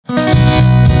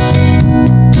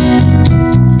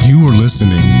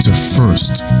listening to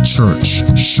First Church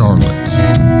Charlotte.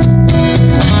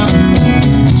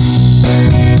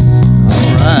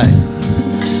 All right.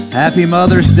 Happy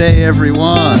Mother's Day,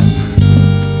 everyone.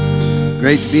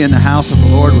 Great to be in the house of the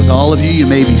Lord with all of you. You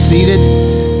may be seated.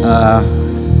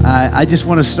 I just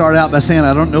want to start out by saying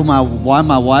I don't know why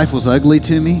my wife was ugly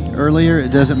to me earlier.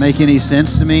 It doesn't make any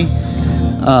sense to me.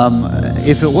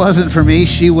 If it wasn't for me,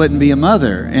 she wouldn't be a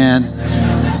mother.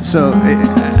 And so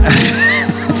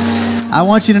I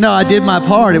want you to know I did my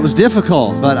part. It was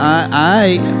difficult, but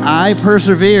I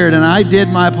persevered and I did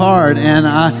my part, and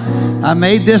I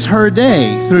made this her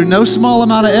day through no small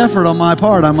amount of effort on my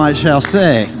part, I shall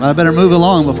say. But I better move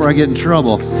along before I get in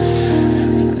trouble.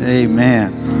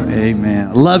 Amen. Amen.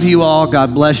 I love you all.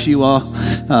 God bless you all.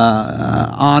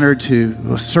 Honored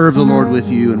to serve the Lord with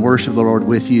you and worship the Lord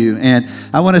with you. And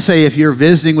I want to say, if you're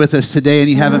visiting with us today and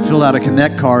you haven't filled out a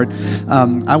Connect card,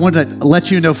 I want to let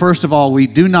you know, first of all, we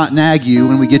do not nag you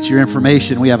when we get your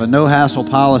information. We have a no-hassle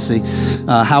policy.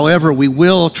 However, we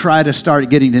will try to start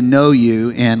getting to know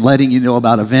you and letting you know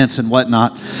about events and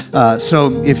whatnot.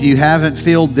 So if you haven't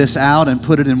filled this out and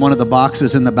put it in one of the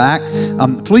boxes in the back,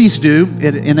 please do.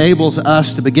 It enables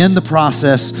us to begin the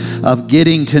process of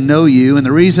getting to know you. And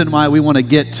the reason why we want to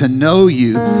get to know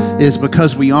you is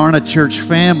because we aren't a church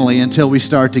family until we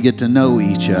start to get to know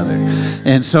each other.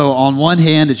 And so on one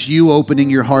hand, it's you opening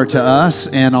your heart to us,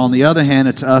 and on the other hand,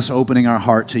 it's us opening our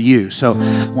heart to you. So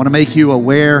I want to make you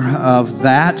aware of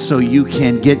that so you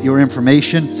can get your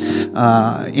information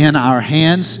in our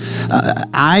hands.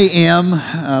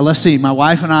 My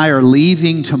wife and I are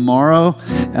leaving tomorrow.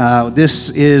 This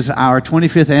is our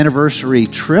 25th anniversary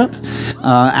trip.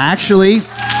 Actually,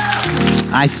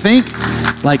 I think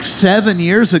like 7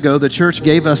 years ago, the church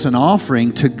gave us an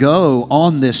offering to go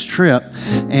on this trip,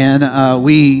 and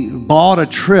we bought a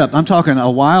trip. I'm talking a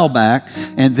while back,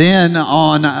 and then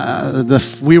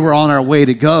we were on our way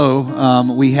to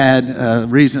go. We had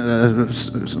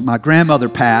my grandmother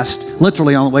passed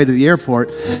literally on the way to the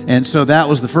airport, and so that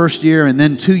was the first year, and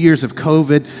then 2 years of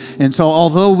COVID. And so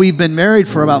although we've been married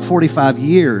for about 45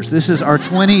 years, this is our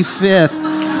 25th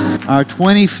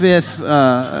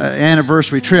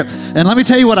anniversary trip. And let me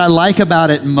tell you what I like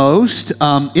about it most.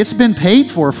 It's been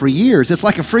paid for years. It's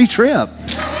like a free trip.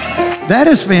 That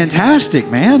is fantastic,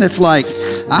 man. It's like,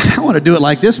 I want to do it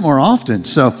like this more often.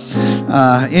 So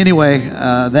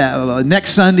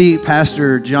next Sunday,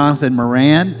 Pastor Jonathan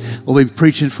Moran will be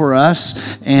preaching for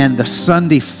us. And the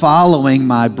Sunday following,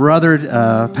 my brother,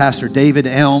 Pastor David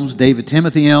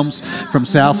Timothy Elms from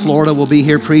South Florida, will be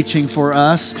here preaching for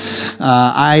us.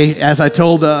 As I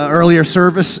told the earlier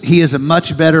service, he is a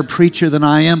much better preacher than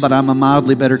I am, but I'm a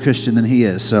mildly better Christian than he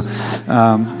is. So,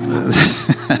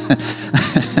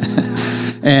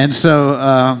 and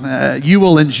so you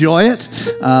will enjoy it.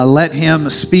 Let him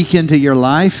speak into your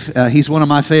life. He's one of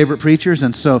my favorite preachers,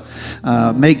 and so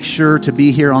make sure to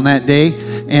be here on that day.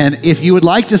 And if you would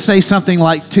like to say something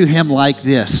to him like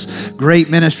this: great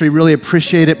ministry, really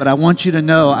appreciate it, but I want you to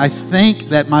know, I think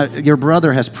that your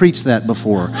brother has preached that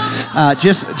before.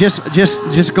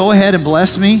 Just go ahead and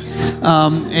bless me.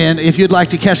 And if you'd like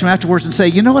to catch him afterwards and say,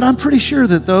 you know what, I'm pretty sure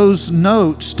that those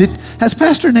notes, has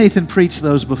Pastor Nathan preached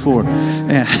those before?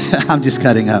 I'm just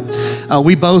cutting up.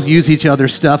 We both use each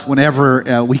other's stuff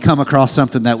whenever we come across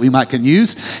something that we can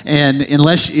use. And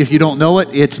if you don't know it,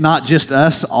 it's not just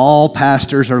us. All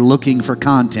pastors are looking for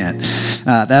content.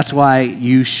 That's why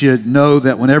you should know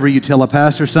that whenever you tell a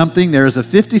pastor something, there is a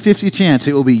 50-50 chance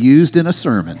it will be used in a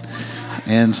sermon.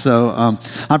 And so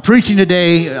I'm preaching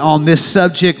today on this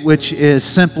subject, which is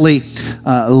simply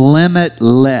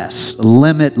limitless.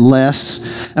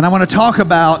 And I want to talk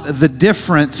about the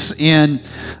difference in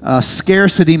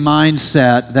scarcity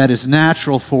mindset that is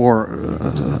natural for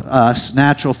us,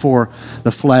 natural for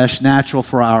the flesh, natural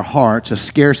for our hearts, a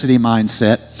scarcity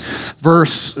mindset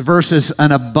versus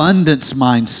an abundance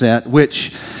mindset,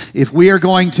 which, if we are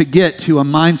going to get to a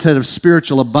mindset of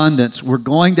spiritual abundance, we're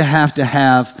going to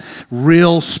have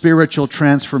real spiritual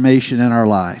transformation in our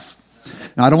life.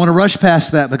 Now, I don't want to rush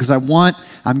past that because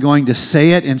I'm going to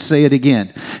say it and say it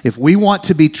again. If we want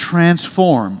to be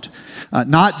transformed,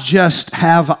 not just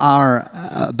have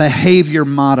our behavior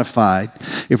modified,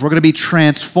 if we're going to be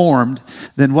transformed,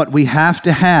 then what we have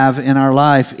to have in our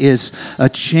life is a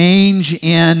change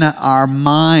in our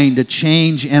mind, a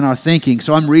change in our thinking.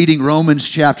 So I'm reading Romans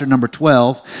chapter number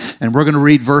 12, and we're going to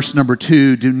read verse number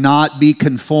 2. Do not be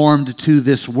conformed to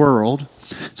this world,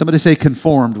 Somebody say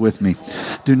conformed with me.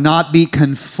 Do not be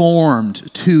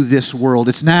conformed to this world.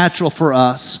 It's natural for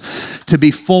us to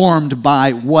be formed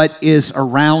by what is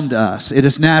around us. It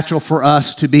is natural for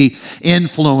us to be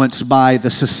influenced by the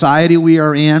society we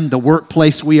are in, the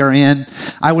workplace we are in.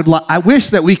 I wish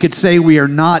that we could say we are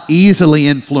not easily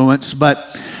influenced,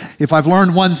 but if I've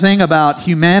learned one thing about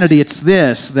humanity, it's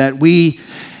this, that we,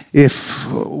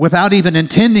 if without even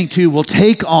intending to, will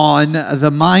take on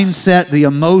the mindset, the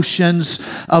emotions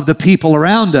of the people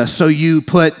around us. So you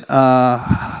put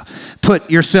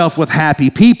yourself with happy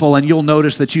people and you'll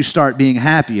notice that you start being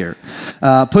happier.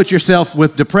 Put yourself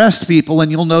with depressed people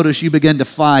and you'll notice you begin to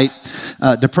fight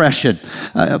depression.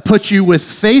 Put you with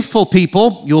faithful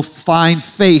people, you'll find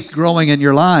faith growing in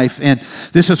your life. And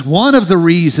this is one of the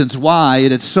reasons why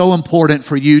it is so important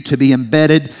for you to be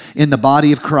embedded in the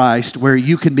body of Christ, where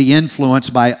you can be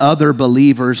influenced by other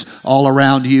believers all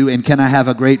around you. And can I have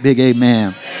a great big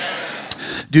amen?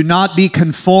 Do not be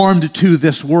conformed to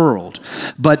this world,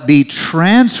 but be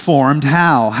transformed.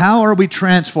 How? How are we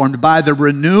transformed? By the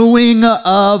renewing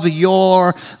of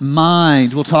your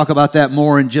mind. We'll talk about that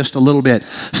more in just a little bit.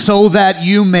 So that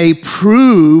you may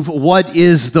prove what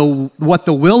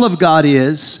the will of God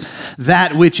is,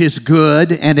 that which is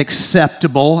good and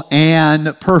acceptable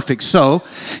and perfect. So,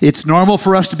 it's normal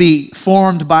for us to be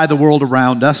formed by the world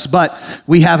around us, but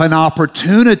we have an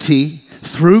opportunity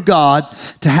through God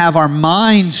to have our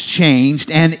minds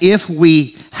changed. And if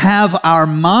we have our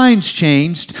minds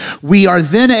changed, we are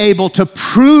then able to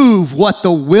prove what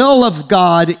the will of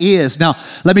God is. Now,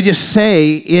 let me just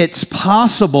say, it's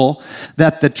possible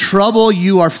that the trouble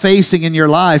you are facing in your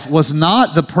life was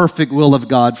not the perfect will of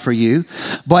God for you,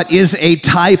 but is a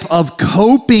type of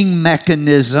coping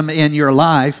mechanism in your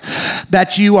life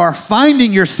that you are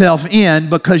finding yourself in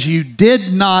because you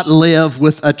did not live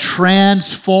with a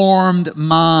transformed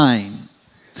mind.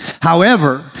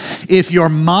 However, if your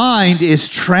mind is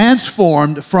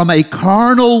transformed from a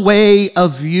carnal way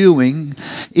of viewing,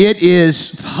 it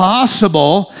is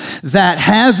possible that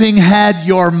having had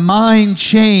your mind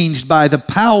changed by the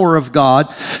power of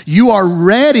God, you are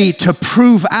ready to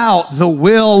prove out the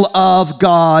will of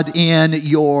God in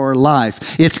your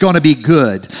life. It's going to be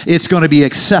good, it's going to be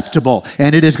acceptable,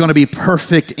 and it is going to be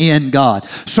perfect in God.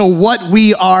 So what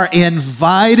we are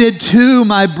invited to,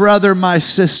 my brother, my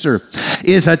sister,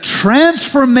 is a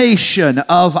transformation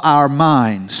of our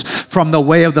minds from the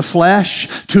way of the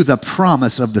flesh to the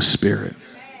promise of the Spirit.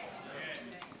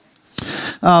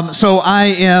 So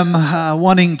I am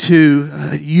wanting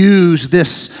to use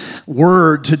this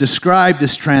word to describe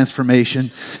this transformation,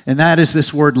 and that is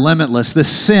this word limitless, this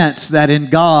sense that in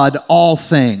God all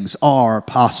things are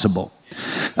possible.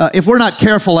 If we're not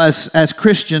careful as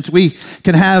Christians, we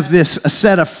can have a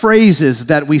set of phrases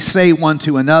that we say one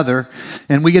to another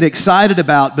and we get excited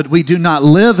about, but we do not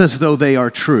live as though they are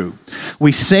true.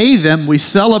 We say them, we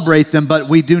celebrate them, but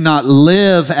we do not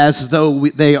live as though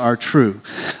they are true.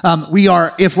 We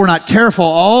are, if we're not careful,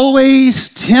 always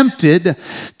tempted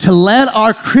to let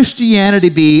our Christianity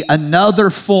be another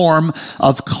form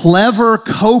of clever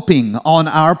coping on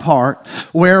our part,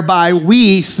 whereby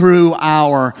we, through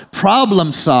our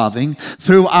problem solving,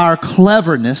 through our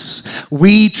cleverness,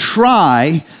 we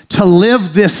try to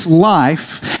live this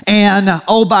life. And,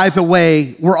 oh, by the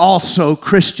way, we're also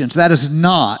Christians. That is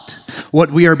not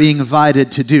what we are being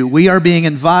invited to do. We are being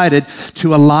invited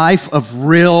to a life of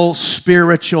real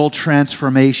spiritual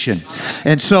transformation.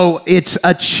 And so it's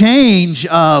a change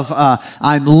of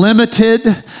I'm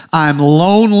limited, I'm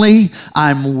lonely,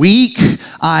 I'm weak,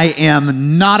 I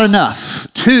am not enough,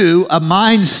 to a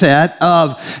mindset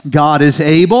of God is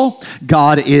able,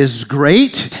 God is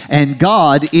great, and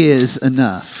God is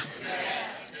enough.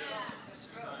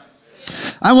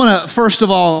 I want to, first of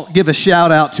all, give a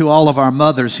shout out to all of our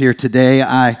mothers here today.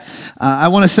 I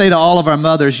want to say to all of our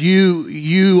mothers,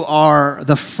 you are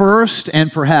the first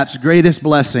and perhaps greatest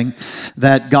blessing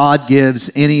that God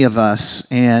gives any of us.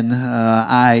 And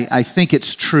I think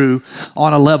it's true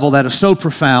on a level that is so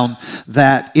profound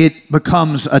that it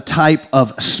becomes a type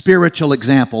of spiritual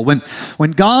example.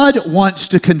 When God wants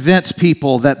to convince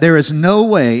people that there is no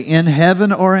way in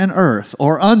heaven or in earth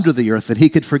or under the earth that He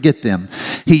could forget them,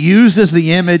 He uses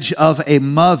the image of a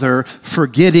mother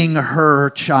forgetting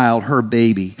her child, her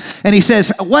baby. And he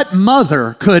says, what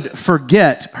mother could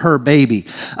forget her baby?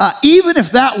 Even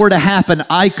if that were to happen,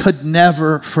 I could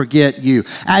never forget you.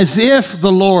 As if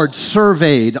the Lord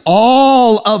surveyed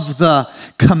all of the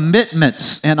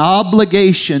commitments and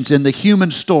obligations in the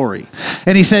human story.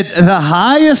 And he said, the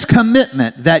highest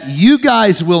commitment that you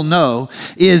guys will know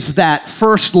is that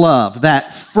first love,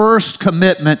 that first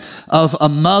commitment of a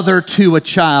mother to a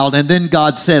child. And then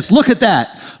God says, look at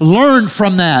that. Learn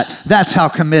from that. That's how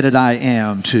committed I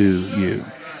am to you.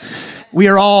 We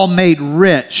are all made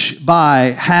rich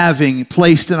by having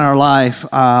placed in our life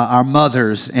our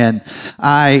mothers. And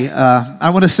I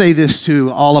want to say this to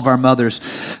all of our mothers.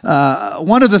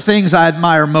 One of the things I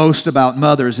admire most about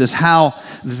mothers is how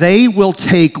they will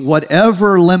take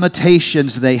whatever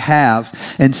limitations they have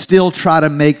and still try to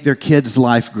make their kids'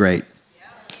 life great.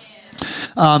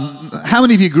 How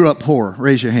many of you grew up poor?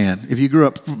 Raise your hand. If you grew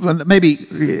up, maybe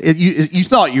you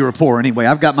thought you were poor anyway.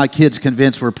 I've got my kids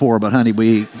convinced we're poor, but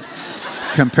honey,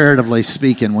 comparatively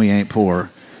speaking, we ain't poor.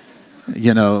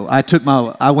 You know,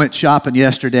 I went shopping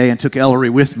yesterday and took Ellery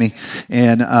with me,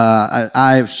 and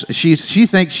she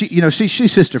thinks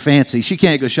she's Sister Fancy. She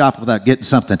can't go shopping without getting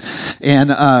something,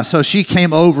 and so she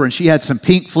came over and she had some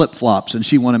pink flip-flops, and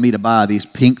she wanted me to buy these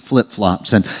pink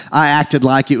flip-flops, and I acted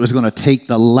like it was going to take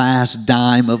the last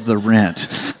dime of the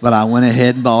rent, but I went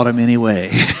ahead and bought them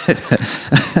anyway.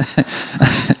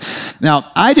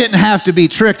 Now, I didn't have to be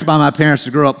tricked by my parents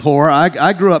to grow up poor.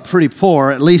 I grew up pretty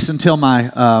poor, at least until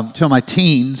my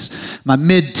teens, my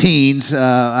mid-teens.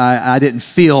 I didn't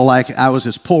feel like I was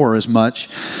as poor as much.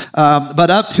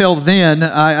 But up till then,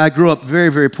 I grew up very,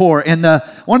 very poor. And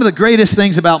one of the greatest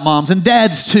things about moms, and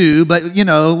dads too, but, you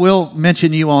know, we'll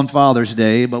mention you on Father's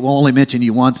Day, but we'll only mention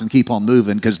you once and keep on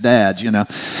moving because dads, you know.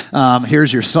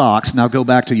 Here's your socks. Now go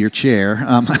back to your chair.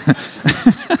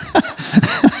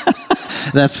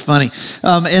 That's funny.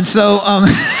 And so,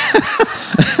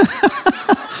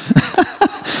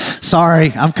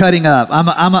 sorry, I'm cutting up.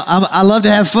 I love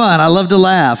to have fun. I love to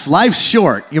laugh. Life's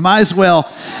short. You might as well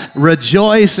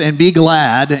rejoice and be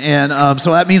glad. And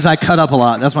so that means I cut up a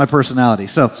lot. That's my personality.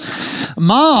 So, a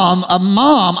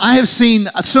mom, I have seen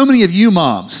so many of you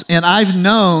moms, and I've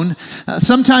known,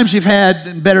 sometimes you've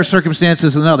had better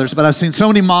circumstances than others, but I've seen so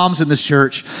many moms in this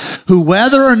church who,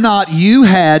 whether or not you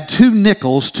had 2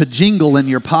 nickels to jingle in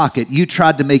your pocket, you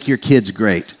tried to make your kids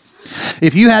great.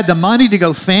 If you had the money to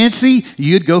go fancy,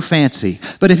 you'd go fancy.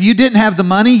 But if you didn't have the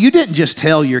money, you didn't just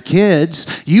tell your kids.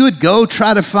 You would go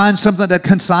try to find something at a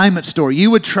consignment store.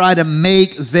 You would try to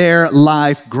make their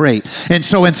life great. And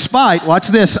so in spite, watch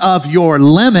this, of your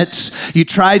limits, you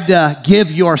tried to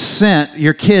give your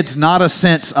kids not a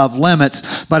sense of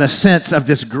limits, but a sense of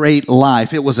this great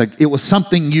life. It was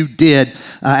something you did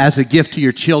as a gift to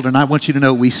your children. I want you to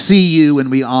know we see you and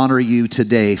we honor you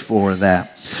today for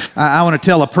that. I want to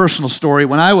tell a personal story.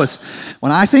 When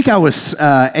I think I was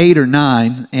 8 or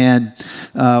 9, and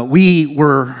we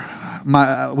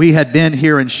had been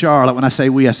here in Charlotte. When I say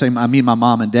we, I mean my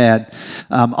mom and dad.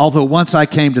 Although once I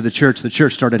came to the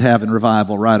church started having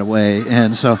revival right away.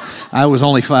 And so I was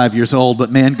only 5 years old,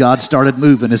 but man, God started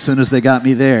moving as soon as they got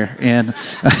me there. And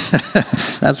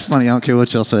that's funny. I don't care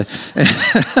what y'all say.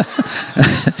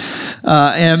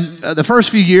 And the first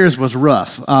few years was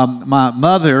rough. My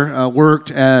mother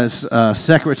worked as a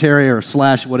secretary or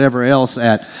 / whatever else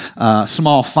at a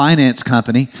small finance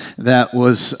company that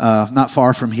was not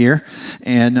far from here.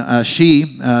 And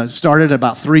she started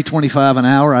about $3.25 an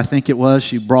hour, I think it was.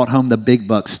 She brought home the big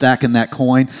bucks, stacking that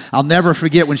coin. I'll never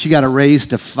forget when she got a raise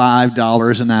to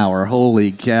 $5 an hour.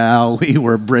 Holy cow, we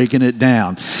were breaking it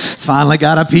down. Finally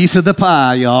got a piece of the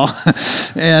pie, y'all.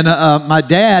 And my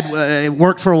dad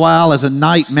worked for a while as a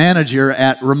night manager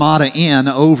at Ramada Inn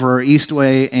over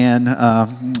Eastway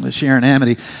and Sharon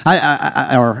Amity,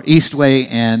 or Eastway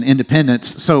and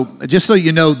Independence. So just so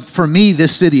you know, for me,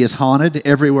 this city is haunted.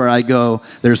 Everywhere I go,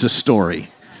 there's a story.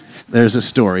 There's a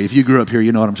story. If you grew up here,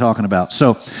 you know what I'm talking about.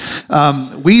 So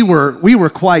we were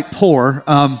quite poor.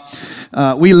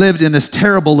 We lived in this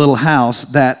terrible little house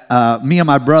that me and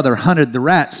my brother hunted the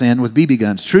rats in with BB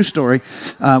guns. True story.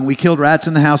 We killed rats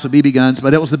in the house with BB guns,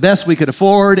 but it was the best we could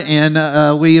afford,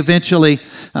 and we eventually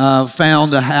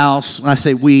found a house. When I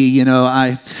say we, you know,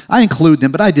 I include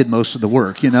them, but I did most of the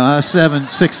work. You know, I was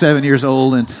 6, 7 years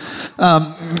old, and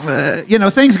you know,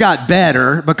 things got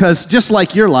better because just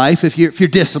like your life, if you're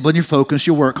disciplined, you're focused,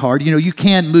 you work hard, you know, you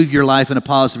can move your life in a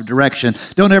positive direction.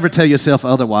 Don't ever tell yourself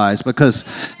otherwise, because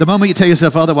the moment you tell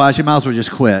yourself otherwise, you might as well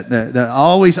just quit.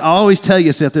 Always tell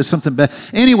yourself there's something better.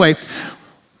 Anyway,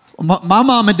 My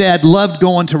mom and dad loved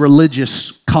going to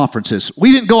religious conferences.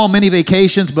 We didn't go on many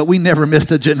vacations, but we never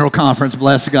missed a general conference,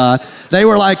 bless God. They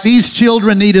were like, these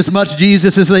children need as much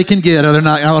Jesus as they can get, or they're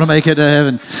not going to make it to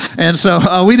heaven. And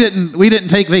so we didn't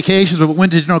take vacations, but we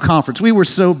went to general conference. We were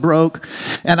so broke.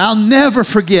 And I'll never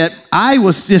forget, I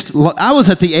was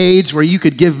at the age where you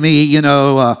could give me,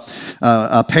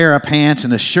 a pair of pants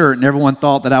and a shirt, and everyone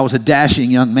thought that I was a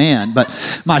dashing young man. But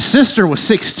my sister was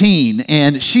 16,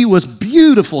 and she was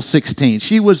beautiful 16.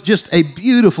 She was just a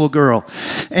beautiful girl.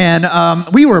 And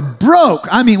we were broke.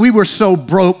 I mean, we were so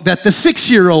broke that the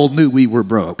 6-year-old knew we were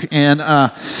broke. And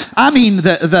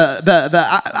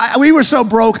we were so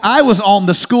broke, I was on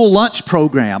the school lunch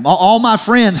program. All my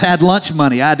friends had lunch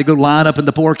money. I had to go line up in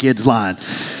the poor kids line.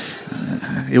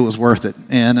 It was worth it.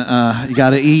 And you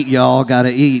got to eat, y'all. Got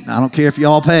to eat. I don't care if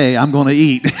y'all pay. I'm going to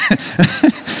eat.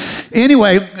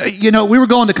 Anyway, we were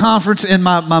going to conference, and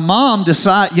my mom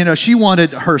decided, she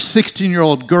wanted her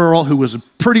 16-year-old girl, who was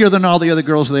prettier than all the other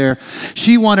girls there.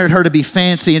 She wanted her to be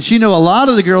fancy, and she knew a lot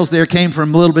of the girls there came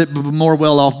from a little bit more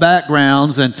well-off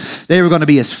backgrounds, and they were going to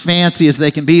be as fancy as they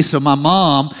can be. So my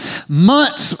mom,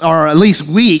 months, or at least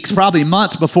weeks, probably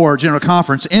months before General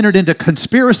Conference, entered into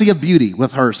conspiracy of beauty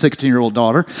with her 16-year-old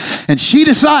daughter, and she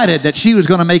decided that she was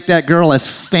going to make that girl as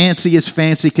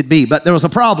fancy could be. But there was a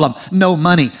problem: no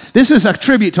money. This is a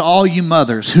tribute to all you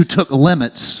mothers who took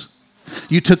limits.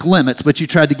 You took limits, but you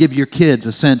tried to give your kids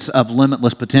a sense of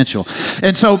limitless potential.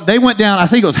 And so they went down, I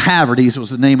think it was Haverty's was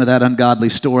the name of that ungodly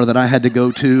store that I had to go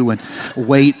to and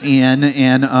wait in.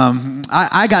 And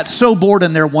I got so bored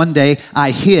in there one day,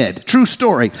 I hid. True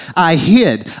story. I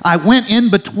hid. I went in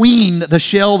between the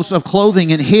shelves of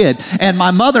clothing and hid. And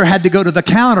my mother had to go to the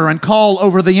counter and call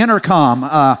over the intercom,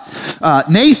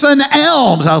 Nathan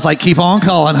Elms. I was like, keep on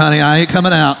calling, honey. I ain't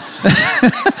coming out.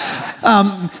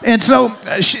 And so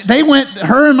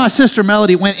her and my sister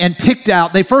Melody went and picked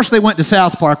out, they went to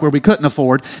South Park where we couldn't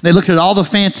afford. They looked at all the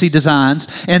fancy designs,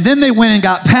 and then they went and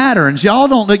got patterns. Y'all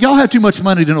have too much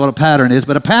money to know what a pattern is,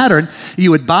 but a pattern, you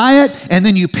would buy it, and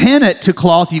then you pin it to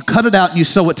cloth, you cut it out, and you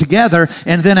sew it together,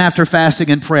 and then after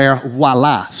fasting and prayer,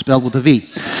 voila, spelled with a V.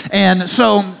 And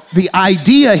so the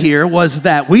idea here was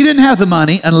that we didn't have the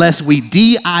money unless we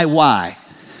DIY.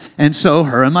 And so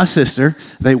her and my sister,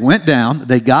 they went down,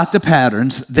 they got the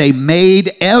patterns, they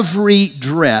made every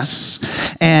dress,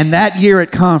 and that year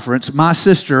at conference, my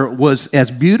sister was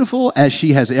as beautiful as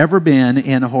she has ever been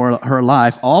in her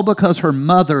life, all because her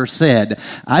mother said,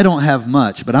 I don't have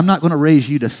much, but I'm not going to raise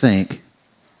you to think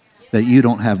that you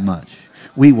don't have much.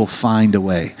 We will find a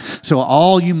way. So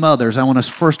all you mothers, I want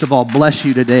to first of all bless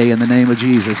you today in the name of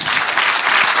Jesus.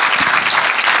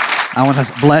 I want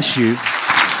to bless you.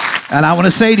 And I want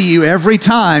to say to you, every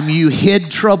time you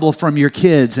hid trouble from your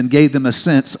kids and gave them a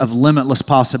sense of limitless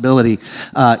possibility,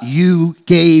 you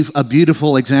gave a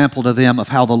beautiful example to them of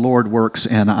how the Lord works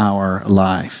in our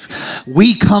life.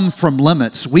 We come from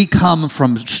limits. We come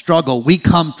from struggle. We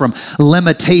come from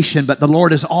limitation, but the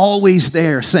Lord is always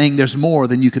there saying there's more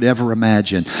than you could ever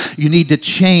imagine. You need to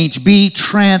change, be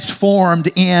transformed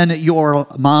in your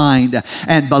mind,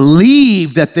 and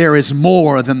believe that there is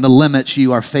more than the limits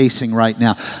you are facing right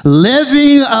now.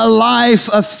 Living a life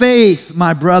of faith,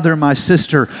 my brother, my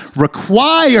sister,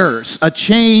 requires a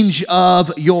change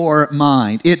of your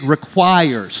mind. It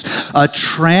requires a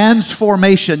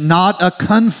transformation, not a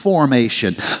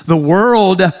conformation. The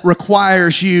world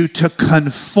requires you to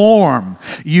conform.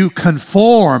 You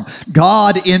conform.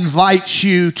 God invites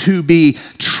you to be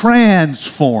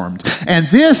transformed. And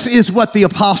this is what the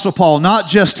Apostle Paul, not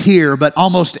just here, but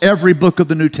almost every book of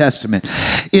the New Testament,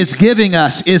 is giving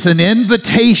us, is an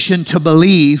invitation to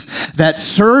believe that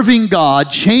serving God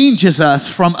changes us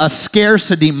from a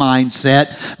scarcity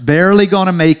mindset, barely going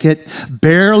to make it,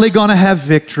 barely going to have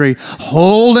victory,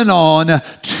 holding on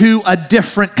to a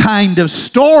different kind of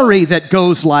story that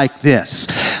goes like this.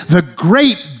 The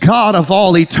great God of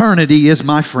all eternity is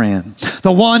my friend.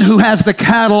 The one who has the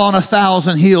cattle on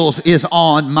 1,000 hills is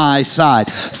on my side.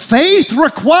 Faith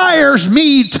requires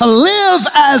me to live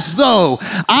as though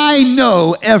I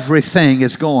know everything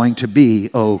is going to be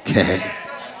okay.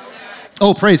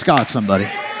 Oh, praise God, somebody.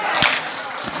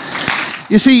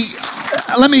 You see,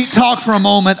 let me talk for a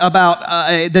moment about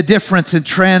the difference in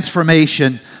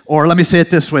transformation. Or let me say it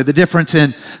this way, the difference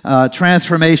in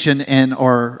transformation and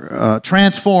or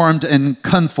transformed and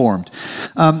conformed.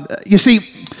 You see,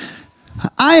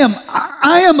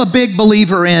 I am a big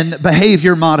believer in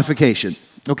behavior modification.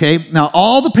 Okay, now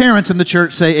all the parents in the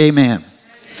church say amen.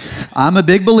 I'm a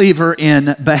big believer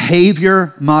in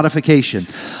behavior modification.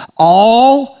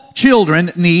 All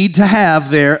children need to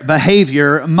have their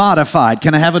behavior modified.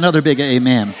 Can I have another big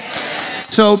amen?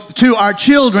 So to our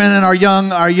children and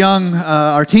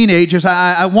our teenagers,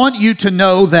 I want you to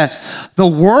know that the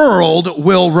world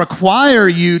will require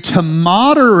you to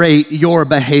moderate your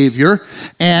behavior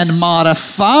and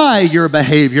modify your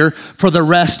behavior for the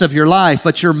rest of your life.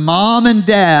 But your mom and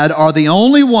dad are the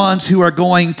only ones who are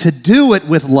going to do it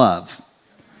with love.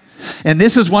 And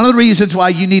this is one of the reasons why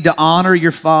you need to honor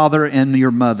your father and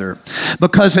your mother.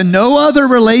 Because in no other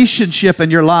relationship in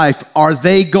your life are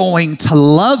they going to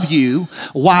love you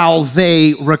while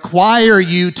they require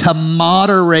you to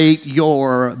moderate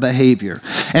your behavior.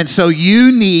 And so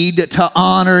you need to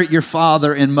honor your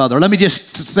father and mother. Let me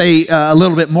just say a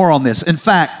little bit more on this. In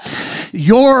fact,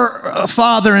 your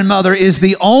father and mother is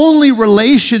the only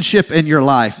relationship in your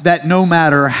life that no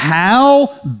matter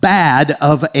how bad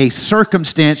of a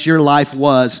circumstance your life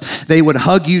was, they would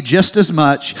hug you just as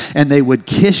much, and they would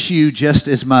kiss you just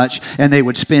as much, and they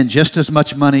would spend just as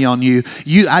much money on you.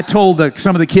 I told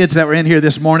some of the kids that were in here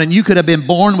this morning, you could have been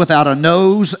born without a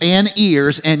nose and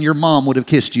ears, and your mom would have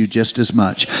kissed you just as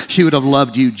much. She would have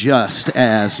loved you just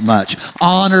as much.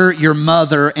 Honor your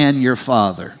mother and your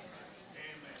father.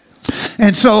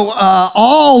 And so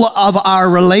all of our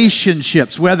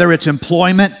relationships, whether it's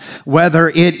employment, whether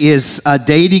it is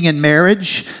dating and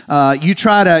marriage, you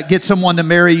try to get someone to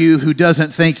marry you who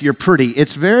doesn't think you're pretty.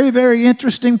 It's very, very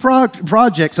interesting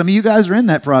project. Some of you guys are in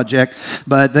that project,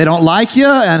 but they don't like you,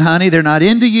 and honey, they're not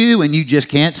into you, and you just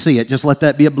can't see it. Just let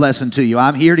that be a blessing to you.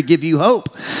 I'm here to give you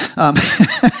hope.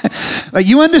 But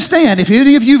you understand, if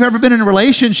any of you have ever been in a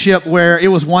relationship where it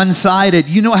was one-sided,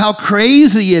 you know how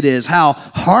crazy it is, how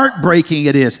heartbreaking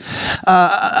it is.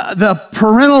 The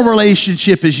parental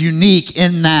relationship is unique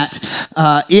in that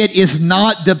it is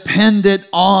not dependent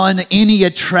on any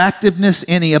attractiveness,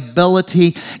 any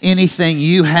ability, anything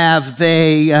you have.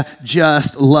 They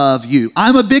just love you.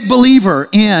 I'm a big believer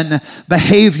in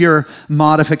behavior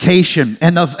modification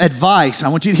and the advice. I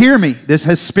want you to hear me. This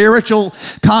has spiritual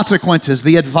consequences.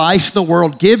 The advice the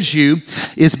world gives you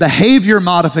is behavior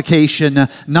modification,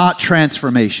 not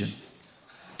transformation.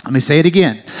 Let me say it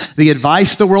again. The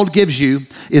advice the world gives you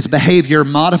is behavior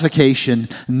modification,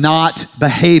 not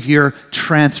behavior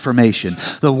transformation.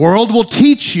 The world will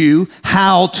teach you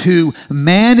how to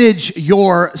manage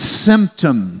your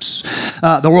symptoms.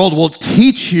 The world will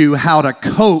teach you how to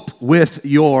cope with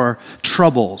your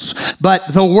troubles.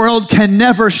 But the world can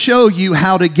never show you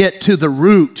how to get to the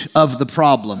root of the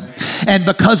problem. And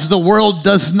because the world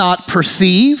does not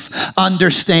perceive,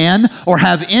 understand, or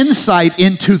have insight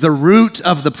into the root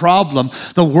of the problem,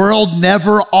 the world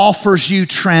never offers you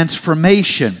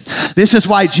transformation. This is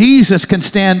why Jesus can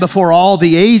stand before all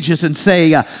the ages and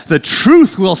say, the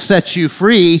truth will set you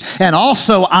free, and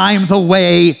also I'm the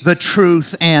way, the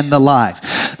truth, and the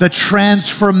life. The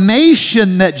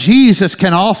transformation that Jesus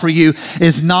can offer you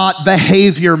is not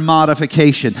behavior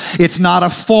modification. It's not a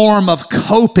form of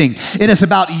coping. It is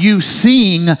about you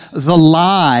seeing the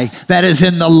lie that is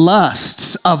in the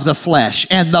lusts of the flesh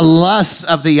and the lusts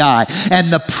of the eye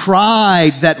and the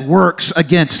pride that works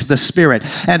against the spirit.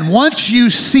 And once you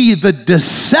see the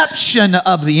deception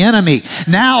of the enemy,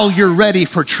 now you're ready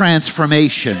for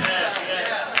transformation.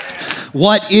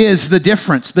 What is the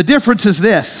difference? The difference is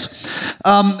this.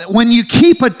 When you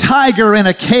keep a tiger in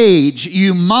a cage,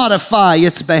 you modify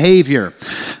its behavior.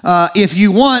 If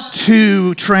you want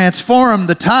to transform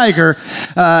the tiger,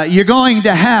 you're going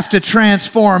to have to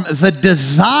transform the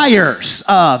desires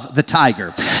of the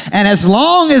tiger. And as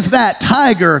long as that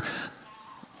tiger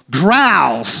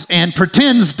growls and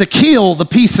pretends to kill the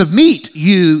piece of meat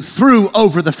you threw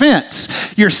over the fence,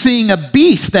 you're seeing a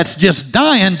beast that's just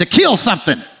dying to kill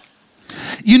something.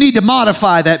 You need to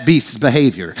modify that beast's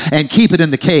behavior and keep it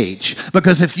in the cage.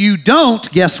 Because if you don't,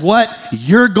 guess what?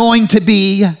 You're going to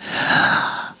be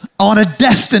on a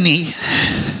destiny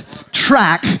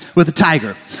track with the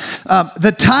tiger.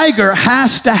 The tiger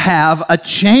has to have a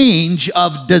change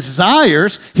of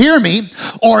desires, hear me,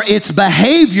 or its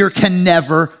behavior can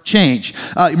never change.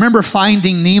 Remember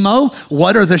Finding Nemo?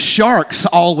 What are the sharks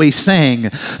always saying?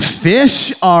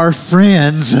 Fish are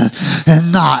friends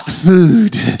and not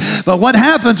food. But what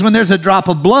happens when there's a drop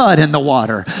of blood in the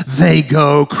water? They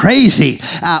go crazy.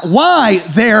 Why?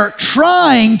 They're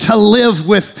trying to live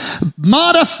with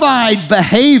modified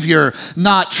behavior,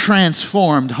 not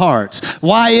transformed hearts.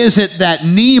 Why is it that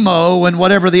Nemo and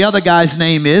whatever the other guy's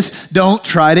name is don't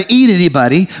try to eat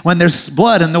anybody when there's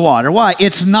blood in the water? Why?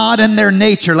 It's not in their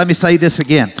nature. Let me say this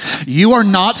again. You are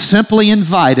not simply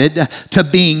invited to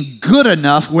being good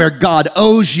enough where God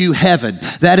owes you heaven.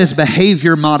 That is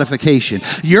behavior modification.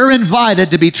 You're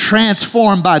invited to be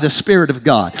transformed by the Spirit of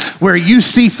God, where you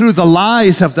see through the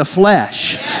lies of the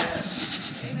flesh.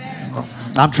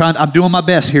 I'm doing my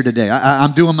best here today.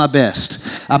 I'm doing my best.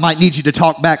 I might need you to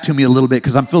talk back to me a little bit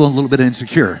because I'm feeling a little bit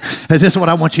insecure. Because this is what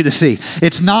I want you to see.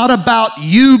 It's not about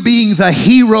you being the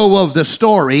hero of the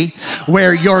story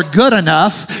where you're good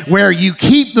enough, where you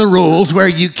keep the rules, where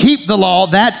you keep the law,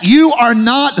 that you are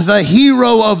not the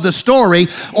hero of the story,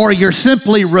 or you're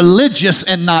simply religious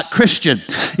and not Christian.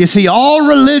 You see, all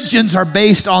religions are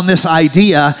based on this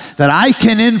idea that I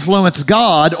can influence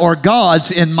God or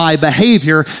gods in my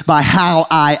behavior by how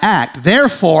I act.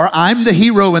 Therefore, I'm the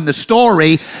hero in the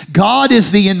story. God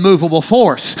is the immovable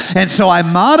force. And so I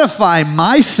modify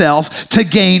myself to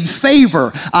gain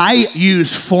favor. I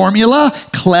use formula,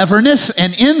 cleverness,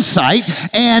 and insight,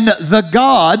 and the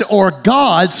God or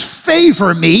gods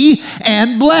favor me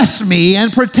and bless me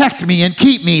and protect me and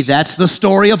keep me. That's the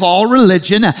story of all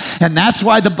religion, and that's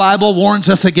why the Bible warns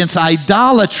us against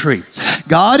idolatry.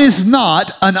 God is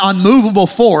not an unmovable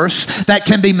force that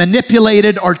can be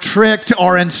manipulated or tricked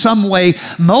or in some way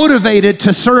motivated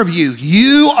to serve you.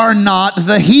 You are not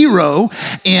the hero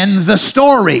in the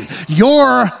story.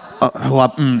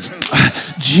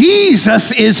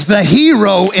 Jesus is the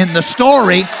hero in the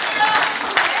story,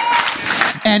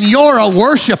 and you're a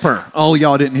worshiper. Oh,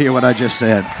 y'all didn't hear what I just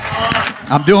said.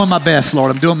 I'm doing my best, Lord.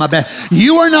 I'm doing my best.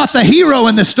 You are not the hero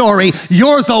in the story.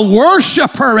 You're the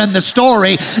worshiper in the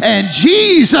story, and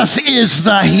Jesus is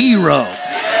the hero.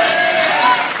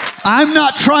 I'm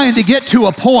not trying to get to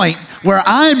a point where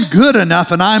I'm good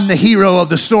enough and I'm the hero of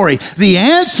the story. The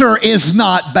answer is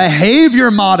not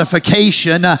behavior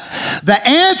modification. The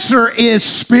answer is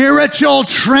spiritual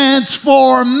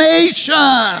transformation.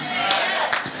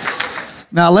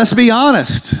 Now, let's be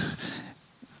honest.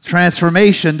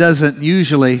 Transformation doesn't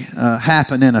usually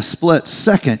happen in a split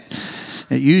second.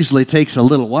 It usually takes a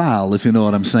little while, if you know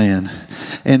what I'm saying.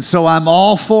 And so I'm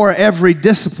all for every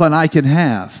discipline I can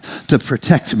have to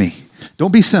protect me.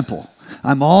 Don't be simple.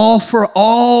 I'm all for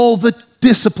all the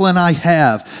discipline I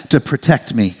have to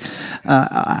protect me.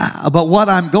 But what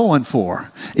I'm going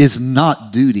for is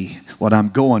not duty. What I'm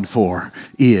going for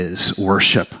is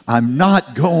worship. I'm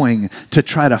not going to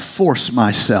try to force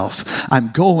myself.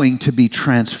 I'm going to be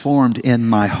transformed in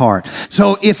my heart.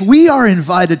 So if we are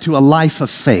invited to a life of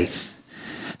faith,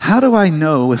 how do I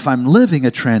know if I'm living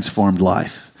a transformed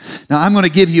life? Now, I'm going to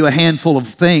give you a handful of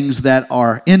things that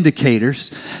are indicators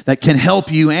that can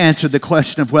help you answer the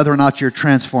question of whether or not you're a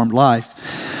transformed life.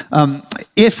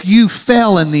 If you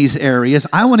fail in these areas,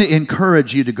 I want to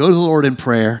encourage you to go to the Lord in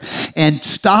prayer and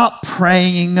stop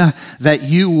praying that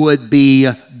you would be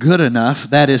good enough,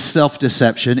 that is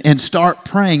self-deception, and start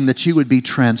praying that you would be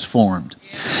transformed.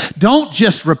 Don't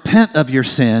just repent of your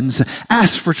sins,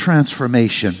 ask for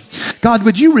transformation. God,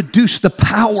 would you reduce the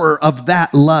power of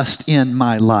that lust in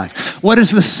my life? What is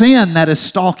the sin that is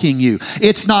stalking you?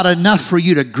 It's not enough for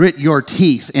you to grit your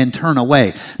teeth and turn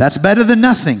away. That's better than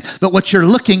nothing. But what you're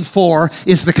looking for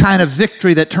is the kind of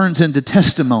victory that turns into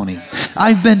testimony.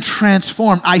 I've been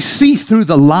transformed. I see through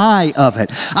the lie of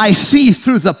it. I see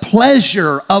through the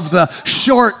pleasure of the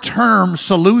short-term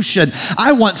solution.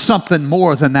 I want something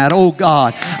more than that. Oh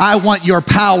God, I want your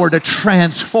power to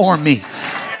transform me.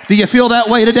 Do you feel that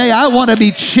way today? I want to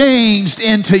be changed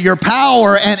into your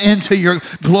power and into your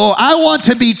glory. I want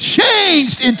to be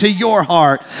changed into your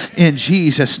heart in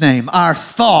Jesus' name. Our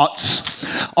thoughts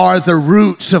are the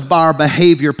roots of our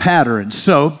behavior patterns.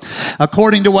 So,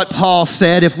 according to what Paul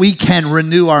said, if we can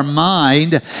renew our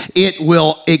mind, it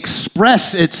will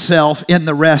express itself in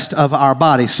the rest of our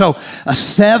body. So,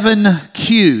 7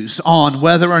 cues on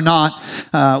whether or not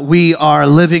we are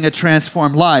living a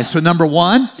transformed life. So, number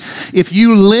 1, if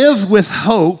you live with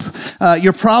hope,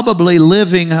 you're probably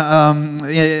living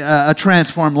a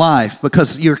transformed life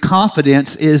because your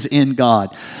confidence is in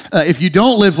God. If you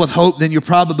don't live with hope, then you're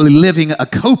probably living a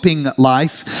coping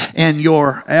life, and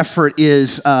your effort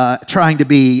is trying to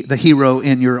be the hero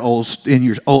in your own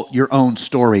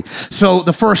story. So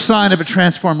the first sign of a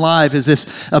transformed life is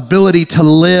this ability to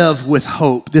live with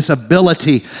hope, this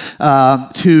ability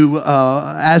to,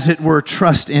 as it were,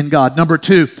 trust in God. Number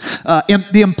 2,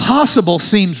 the impossible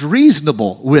seems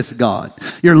reasonable with God.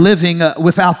 You're living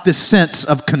without this sense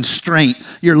of constraint.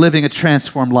 You're living a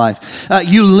transformed life.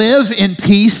 You live in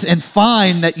peace and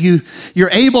find that you're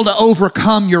able to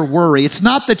overcome your worry. It's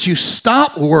not that you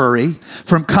stop worry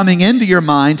from coming into your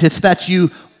minds. It's that you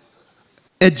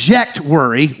eject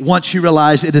worry once you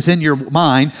realize it is in your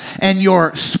mind, and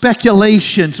your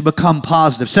speculations become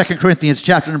positive. 2 Corinthians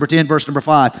chapter number 10, verse number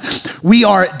 5. We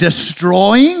are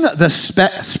destroying the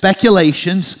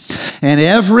speculations and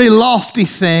every lofty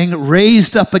thing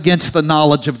raised up against the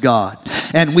knowledge of God.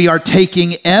 And we are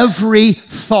taking every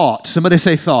thought, somebody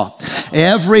say thought,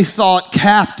 every thought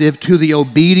captive to the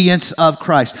obedience of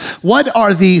Christ. What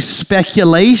are these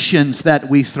speculations that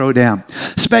we throw down?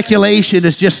 Speculation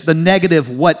is just the negative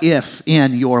what if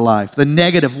in your life. The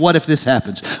negative what if this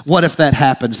happens? What if that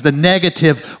happens? The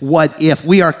negative what if.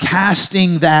 We are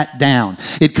casting that down.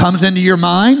 It comes into your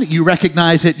mind, you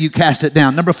recognize it, you cast it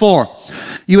down. Number 4,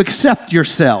 you accept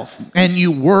yourself and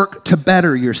you work to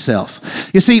better yourself.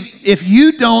 You see, if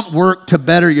you don't work to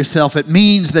better yourself, it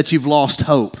means that you've lost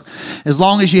hope. As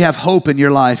long as you have hope in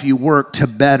your life, you work to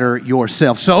better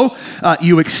yourself. So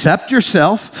you accept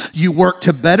yourself, you work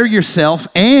to better yourself,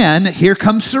 and here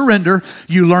comes surrender.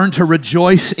 You learn to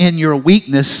rejoice in your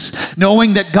weakness,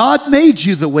 knowing that God made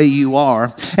you the way you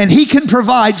are, and He can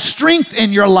provide strength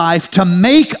in your life to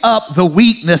make up the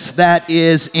weakness that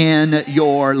is in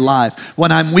your life.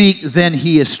 When I'm weak, then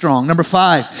He is strong. Number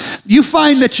 5, you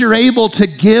find that you're able to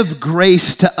give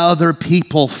grace to other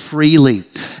people freely.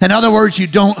 In other words, you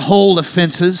don't hold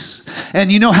offenses,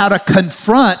 and you know how to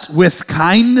confront with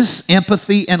kindness,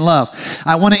 empathy, and love.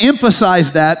 I want to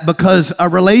emphasize that because a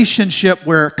relationship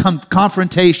where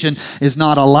confrontation is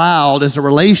not allowed is a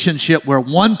relationship where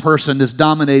one person is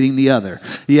dominating the other.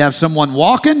 You have someone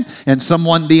walking and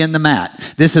someone being the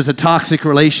mat. This is a toxic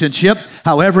relationship.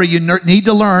 However, you need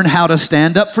to learn how to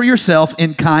stand up for yourself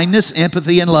in kindness,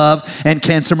 empathy, and love. And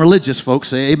can some religious folks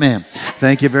say amen?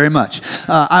 Thank you very much.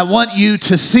 I want you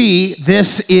to see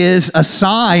this is a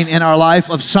sign in our life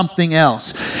of something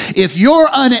else. If you're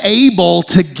unable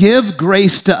to give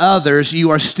grace to others,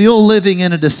 you are still living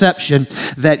in a deception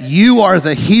that you are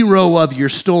the hero of your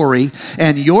story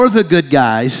and you're the good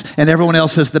guys and everyone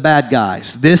else is the bad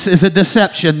guys. This is a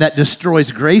deception that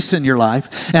destroys grace in your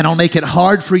life, and it'll make it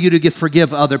hard for you to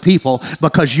forgive other people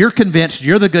because you're convinced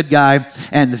you're the good guy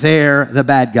and they're the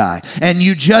bad guy. And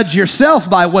you judge yourself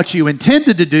by what you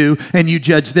intended to do, and you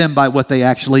judge them by what they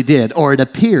actually did, or it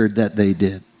appeared that they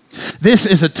did. This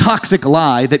is a toxic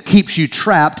lie that keeps you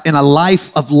trapped in a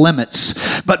life of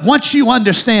limits. But once you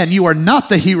understand you are not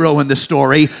the hero in the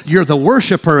story, you're the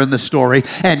worshiper in the story,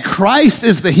 and Christ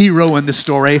is the hero in the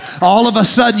story, all of a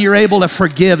sudden you're able to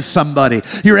forgive somebody.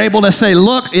 You're able to say,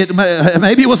 look,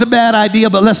 maybe it was a bad idea,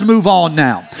 but let's move on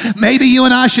now. Maybe you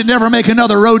and I should never make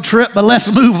another road trip, but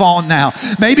let's move on now.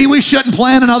 Maybe we shouldn't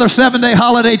plan another 7-day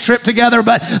holiday trip together,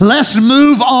 but let's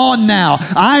move on now.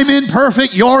 I'm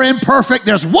imperfect, you're imperfect,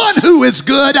 there's one who is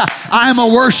good. I'm a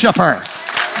worshiper.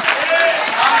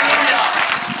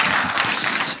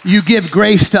 You give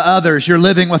grace to others. You're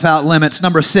living without limits.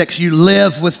 Number 6, you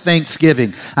live with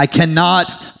thanksgiving. I cannot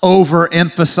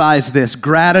overemphasize this.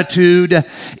 Gratitude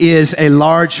is a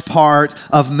large part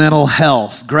of mental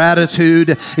health.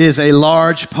 Gratitude is a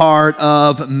large part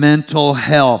of mental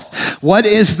health. What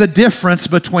is the difference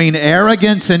between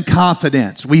arrogance and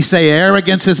confidence? We say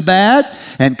arrogance is bad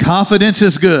and confidence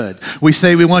is good. We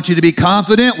say we want you to be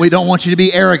confident. We don't want you to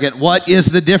be arrogant. What is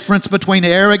the difference between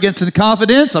arrogance and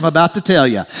confidence? I'm about to tell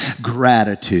you.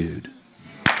 Gratitude.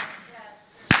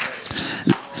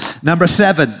 Number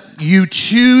 7, you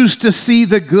choose to see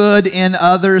the good in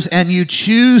others and you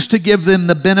choose to give them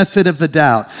the benefit of the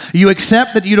doubt. You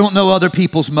accept that you don't know other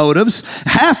people's motives.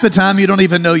 Half the time you don't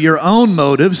even know your own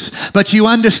motives, but you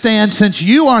understand since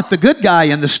you aren't the good guy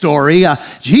in the story,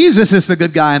 Jesus is the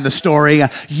good guy in the story,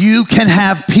 you can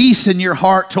have peace in your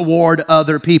heart toward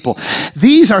other people.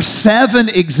 These are 7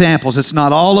 examples. It's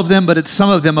not all of them, but it's some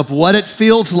of them of what it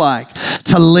feels like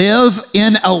to live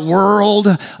in a world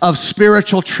of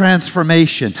spiritual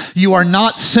transformation. You are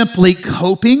not simply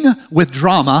coping with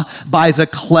drama by the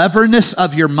cleverness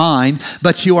of your mind,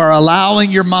 but you are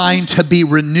allowing your mind to be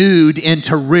renewed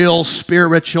into real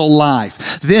spiritual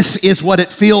life. This is what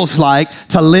it feels like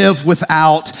to live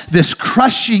without this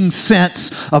crushing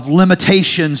sense of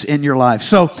limitations in your life.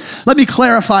 So let me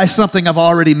clarify something I've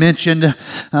already mentioned.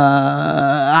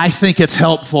 I think it's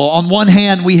helpful. On one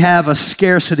hand, we have a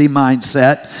scarcity mindset,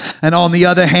 and on the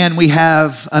other hand, we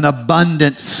have an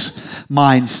abundance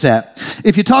mindset.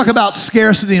 If you talk about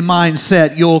scarcity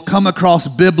mindset, you'll come across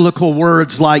biblical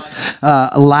words like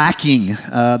lacking.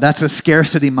 That's a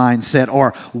scarcity mindset,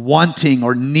 or wanting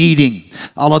or needing.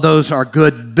 All of those are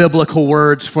good biblical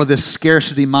words for this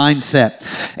scarcity mindset.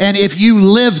 And if you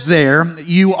live there,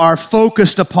 you are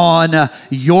focused upon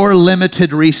your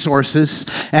limited resources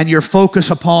and you're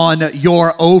focused upon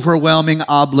your overwhelming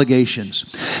obligations.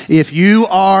 If you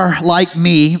are like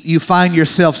me, you find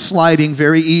yourself sliding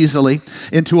very easily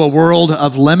into a world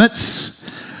of limits,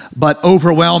 but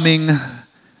overwhelming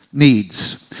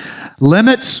needs.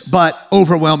 Limits, but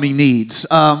overwhelming needs.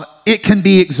 it can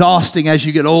be exhausting as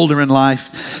you get older in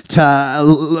life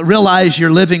to realize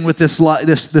you're living with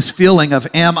this feeling of,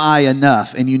 am I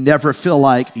enough? And you never feel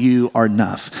like you are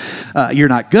enough. You're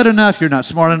not good enough, you're not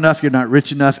smart enough, you're not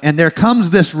rich enough. And there comes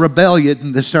this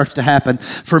rebellion that starts to happen.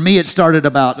 For me, it started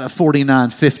about 49,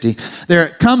 50. There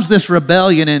comes this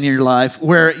rebellion in your life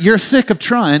where you're sick of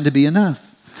trying to be enough.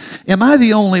 Am I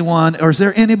the only one, or is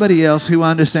there anybody else who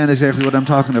understands exactly what I'm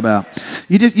talking about?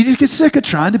 You just get sick of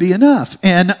trying to be enough.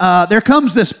 And there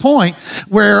comes this point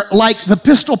where, like the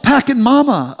pistol-packing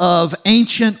mama of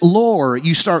ancient lore,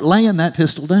 you start laying that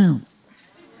pistol down.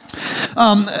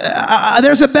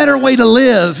 There's a better way to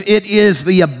live. It is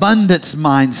the abundance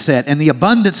mindset, and the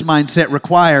abundance mindset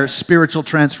requires spiritual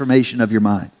transformation of your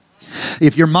mind.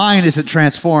 If your mind isn't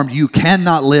transformed, you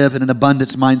cannot live in an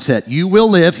abundance mindset. You will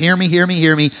live, hear me,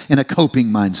 in a coping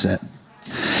mindset.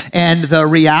 And the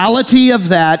reality of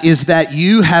that is that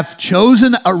you have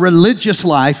chosen a religious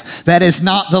life that is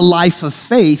not the life of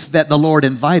faith that the Lord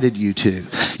invited you to.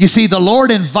 You see, the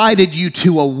Lord invited you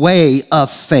to a way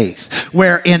of faith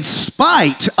where, in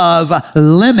spite of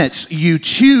limits, you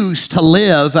choose to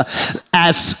live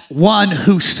as one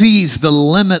who sees the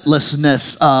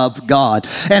limitlessness of God.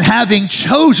 And having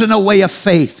chosen a way of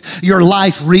faith, your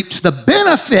life reaps the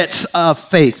benefits of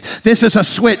faith. This is a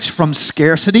switch from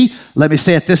scarcity, let me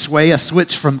say it this way, a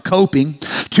switch from coping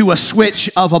to a switch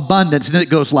of abundance. And it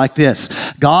goes like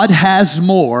this: God has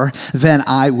more than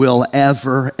I will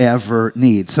ever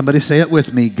need. Somebody say it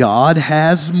with me. God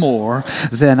has more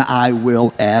than I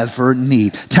will ever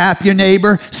need. Tap your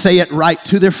neighbor, say it right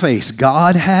to their face.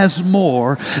 God has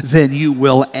more than you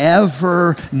will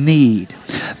ever need.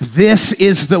 This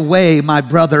is the way, my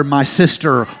brother, my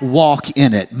sister, walk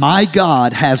in it. My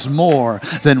God has more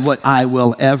than what I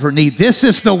will ever need. This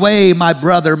is the way, my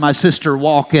brother, my sister,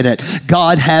 walk in it.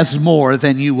 God has more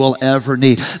than you will ever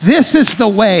need. This is the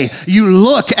way you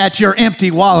look at your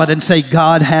empty wallet and say,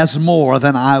 God has more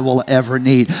than I will ever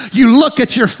need. You look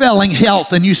at your failing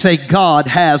health and you say, God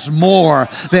has more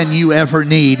than you ever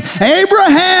need.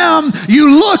 Abraham,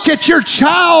 you look at your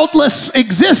childless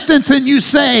existence and you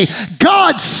say,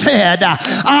 God said,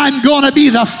 I'm going to be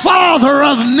the father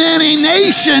of many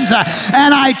nations,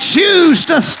 and I choose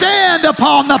to stand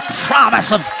upon the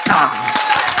promise of God.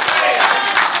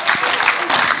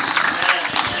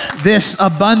 This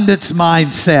abundance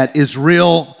mindset is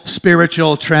real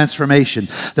spiritual transformation.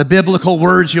 The biblical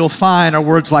words you'll find are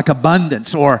words like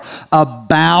abundance or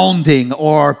abounding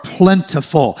or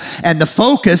plentiful. And the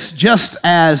focus, just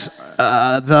as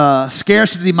the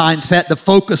scarcity mindset, the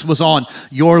focus was on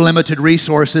your limited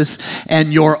resources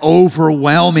and your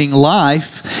overwhelming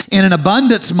life. In an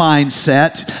abundance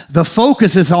mindset, the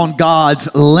focus is on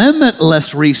God's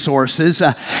limitless resources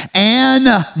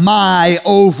and my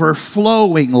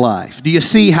overflowing life. Do you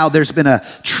see how there's been a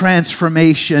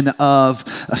transformation of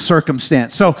a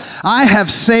circumstance? So I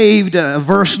have saved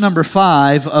verse number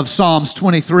 5 of Psalms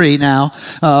 23 now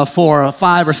for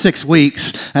 5 or 6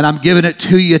 weeks, and I'm giving it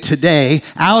to you today.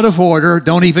 Out of order,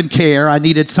 don't even care. I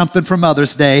needed something for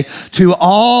Mother's Day. To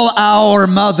all our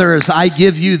mothers, I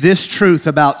give you this truth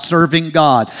about serving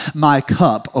God. My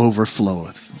cup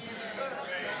overfloweth.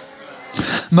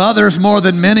 Mothers, more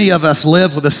than many of us,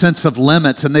 live with a sense of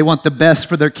limits, and they want the best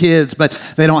for their kids, but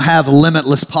they don't have a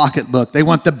limitless pocketbook. They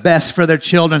want the best for their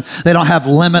children. They don't have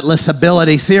limitless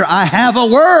abilities. Here, I have a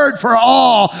word for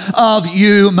all of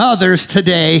you mothers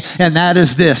today, and that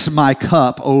is this: my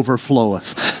cup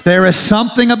overfloweth. There is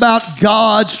something about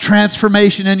God's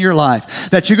transformation in your life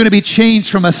that you're going to be changed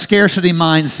from a scarcity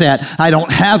mindset. I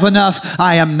don't have enough.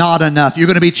 I am not enough. You're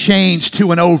going to be changed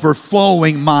to an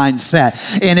overflowing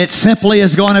mindset, and it simply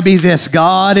is going to be this: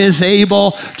 God is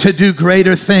able to do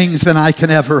greater things than I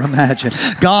can ever imagine.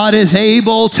 God is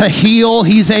able to heal.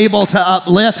 He's able to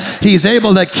uplift. He's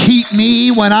able to keep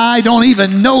me when I don't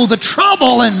even know the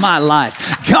trouble in my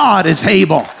life. God is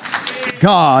able.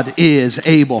 God is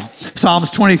able. Psalms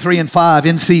 23 and 5,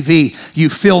 NCV, you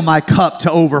fill my cup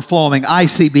to overflowing.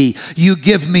 ICB, you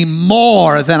give me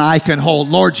more than I can hold.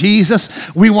 Lord Jesus,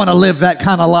 we want to live that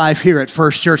kind of life here at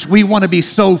First Church. We want to be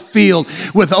so filled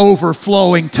with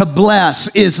overflowing. To bless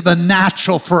is the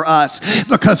natural for us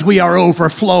because we are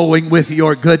overflowing with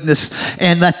your goodness.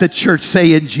 And let the church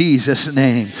say in Jesus'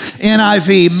 name.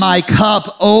 NIV, my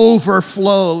cup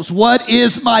overflows. What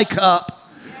is my cup?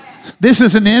 This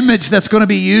is an image that's going to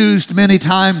be used many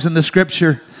times in the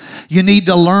scripture. You need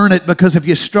to learn it, because if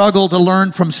you struggle to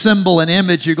learn from symbol and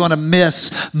image, you're going to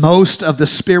miss most of the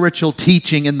spiritual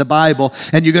teaching in the Bible,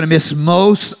 and you're going to miss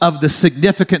most of the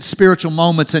significant spiritual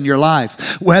moments in your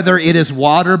life. Whether it is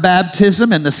water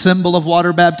baptism and the symbol of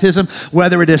water baptism,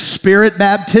 whether it is spirit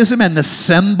baptism and the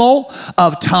symbol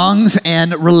of tongues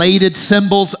and related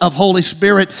symbols of Holy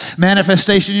Spirit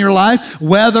manifestation in your life,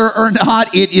 whether or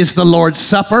not it is the Lord's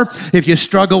Supper. If you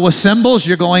struggle with symbols,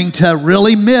 you're going to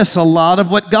really miss a lot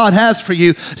of what God has for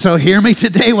you. So hear me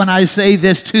today when I say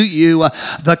this to you.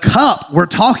 The cup we're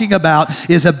talking about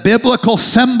is a biblical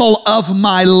symbol of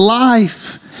my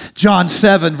life. John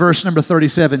 7, verse number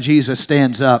 37, Jesus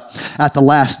stands up at the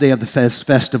last day of the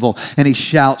festival, and he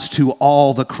shouts to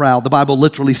all the crowd. The Bible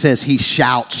literally says he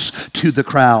shouts to the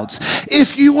crowds,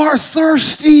 "If you are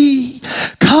thirsty,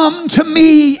 come to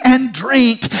me and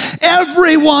drink.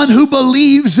 Everyone who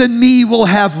believes in me will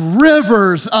have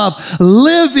rivers of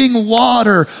living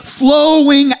water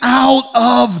flowing out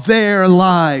of their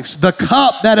lives." The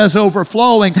cup that is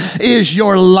overflowing is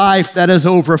your life that is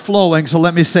overflowing. So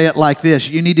let me say it like this.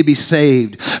 You need to be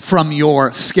saved from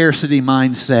your scarcity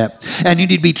mindset, and you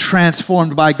need to be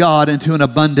transformed by God into an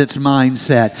abundance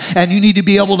mindset, and you need to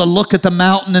be able to look at the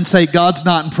mountain and say, God's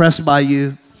not impressed by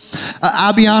you.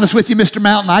 I'll be honest with you, Mr.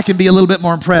 Mountain, I can be a little bit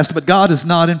more impressed, but God is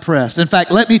not impressed. In fact,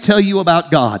 let me tell you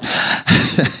about God.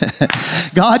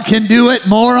 God can do it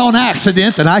more on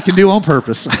accident than I can do on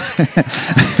purpose.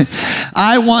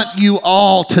 I want you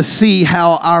all to see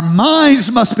how our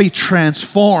minds must be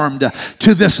transformed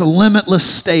to this limitless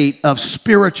state of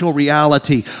spiritual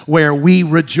reality where we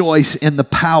rejoice in the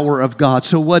power of God.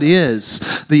 So what is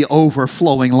the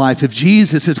overflowing life? If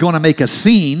Jesus is going to make a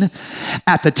scene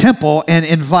at the temple and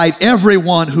invite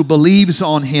everyone who believes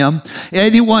on him,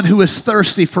 anyone who is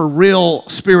thirsty for real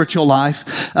spiritual life,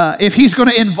 if he's going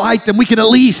to invite them, we can at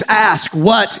least ask,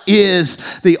 what is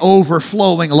the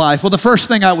overflowing life? Well, the first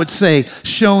thing I would say,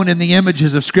 shown in the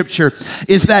images of Scripture,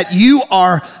 is that you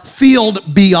are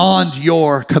filled beyond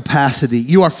your capacity.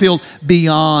 You are filled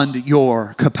beyond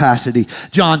your capacity.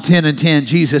 John 10:10,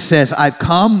 Jesus says, I've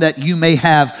come that you may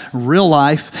have real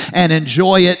life and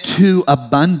enjoy it to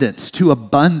abundance,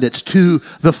 to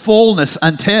the fullness,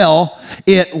 until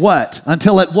it what?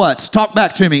 Until it what? Talk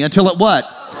back to me. Until it what?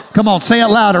 Come on, say it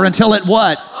louder. Until it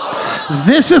what?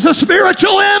 This is a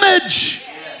spiritual image.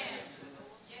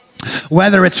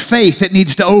 Whether it's faith, it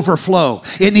needs to overflow.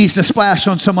 It needs to splash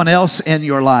on someone else in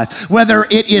your life. Whether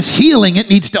it is healing, it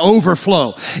needs to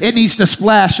overflow. It needs to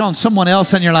splash on someone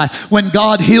else in your life. When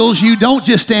God heals you, don't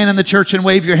just stand in the church and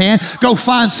wave your hand. Go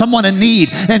find someone in need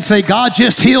and say, God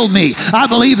just healed me. I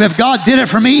believe if God did it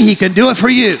for me, he can do it for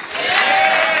you.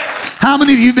 How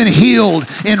many of you have been healed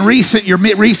in your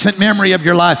recent memory of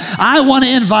your life? I want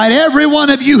to invite every one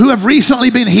of you who have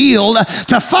recently been healed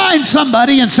to find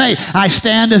somebody and say, I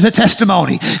stand as a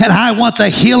testimony, and I want the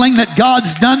healing that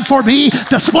God's done for me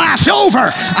to splash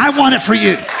over. I want it for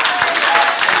you.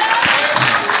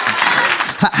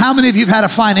 How many of you have had a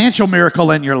financial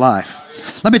miracle in your life?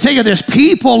 Let me tell you, there's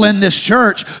people in this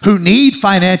church who need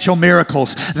financial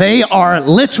miracles. They are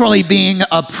literally being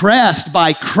oppressed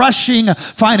by crushing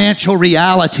financial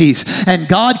realities, and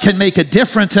God can make a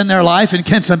difference in their life. And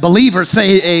can some believers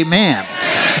say amen?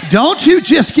 Don't you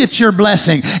just get your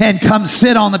blessing and come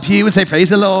sit on the pew and say,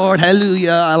 praise the Lord,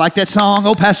 hallelujah, I like that song.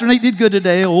 Oh, Pastor Nate did good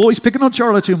today. Oh, he's picking on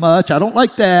Charlotte too much. I don't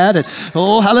like that. And,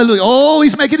 oh, hallelujah. Oh,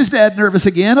 he's making his dad nervous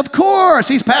again. Of course,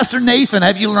 he's Pastor Nathan.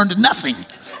 Have you learned nothing?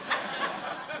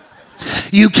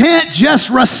 You can't just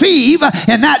receive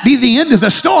and that be the end of the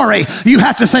story. You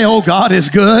have to say, oh, God is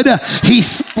good. He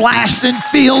splashed and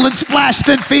filled and splashed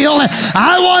and filled. And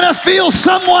I want to feel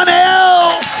someone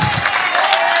else.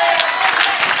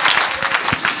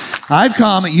 I've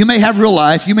come. You may have real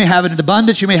life. You may have it in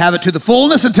abundance. You may have it to the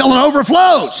fullness until it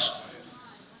overflows.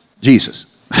 Jesus.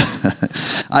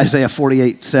 Isaiah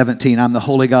 48:17, I'm the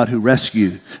holy God who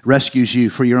rescues you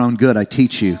for your own good. I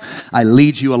teach you. I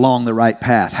lead you along the right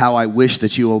path. How I wish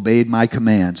that you obeyed my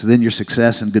commands. Then your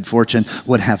success and good fortune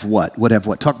would have what? Would have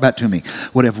what? Talk back to me.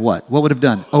 Would have what? What would have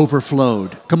done?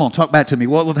 Overflowed. Come on, talk back to me.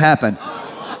 What would have happened?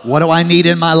 What do I need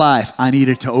in my life? I need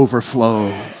it to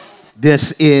overflow.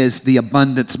 This is the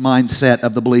abundance mindset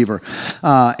of the believer.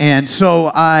 And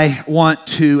so I want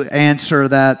to answer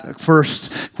that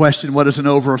first question, what is an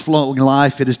overflowing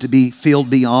life? It is to be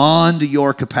filled beyond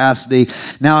your capacity.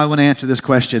 Now I want to answer this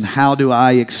question, how do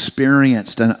I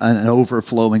experience an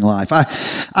overflowing life?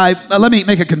 Let me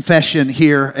make a confession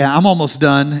here. I'm almost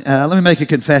done. Let me make a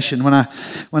confession. When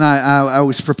I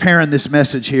was preparing this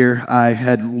message here, I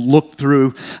had looked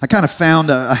through, I kind of found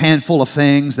a handful of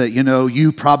things that,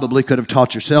 you probably could have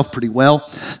taught yourself pretty well.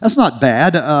 That's not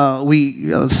bad. We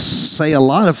say a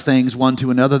lot of things one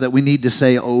to another that we need to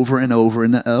say over and over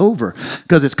and over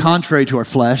because it's contrary to our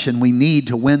flesh, and we need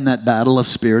to win that battle of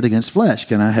spirit against flesh.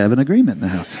 Can I have an agreement in the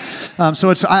house?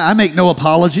 So I make no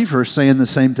apology for saying the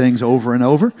same things over and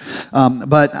over,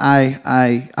 but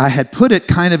I had put it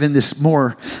kind of in this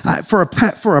more,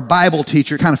 for a Bible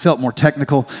teacher, it kind of felt more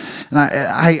technical, and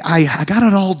I got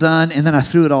it all done, and then I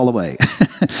threw it all away.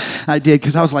 I did,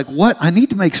 because I was like, what? I need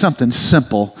to make something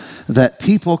simple that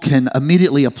people can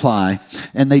immediately apply,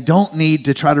 and they don't need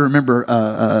to try to remember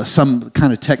some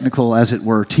kind of technical, as it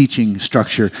were, teaching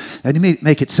structure. And you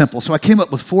make it simple. So I came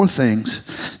up with 4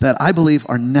 things that I believe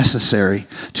are necessary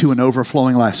to an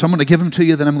overflowing life. So I'm going to give them to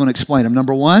you, then I'm going to explain them.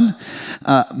 Number 1,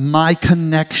 my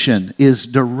connection is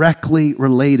directly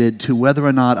related to whether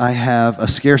or not I have a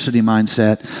scarcity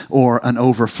mindset or an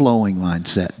overflowing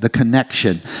mindset. The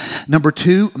connection. Number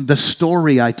 2, the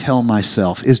story I tell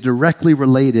myself is directly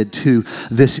related to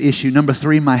this issue. Number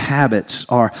 3, my habits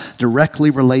are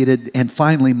directly related. And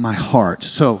finally, my heart.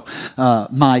 So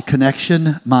my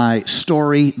connection, my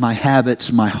story, my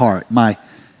habits, my heart. My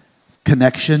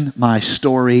connection, my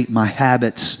story, my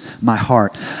habits, my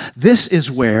heart. This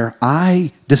is where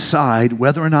I decide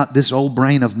whether or not this old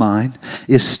brain of mine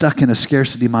is stuck in a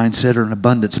scarcity mindset or an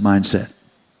abundance mindset.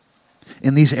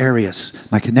 In these areas,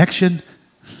 my connection,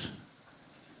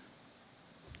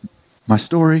 my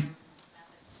story,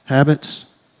 habits,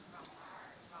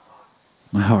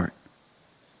 my heart.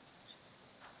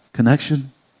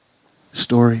 Connection,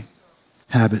 story,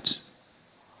 habits,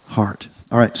 heart.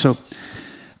 All right, so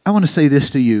I want to say this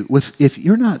to you. If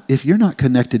you're not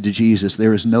connected to Jesus,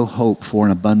 there is no hope for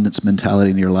an abundance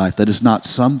mentality in your life. That is not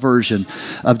some version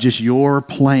of just your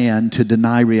plan to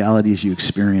deny reality as you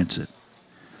experience it.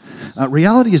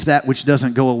 Reality is that which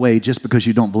doesn't go away just because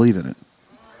you don't believe in it.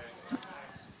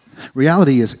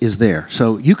 Reality is there.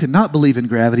 So you cannot believe in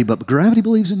gravity, but gravity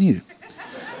believes in you.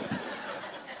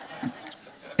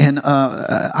 And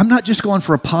I'm not just going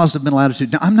for a positive mental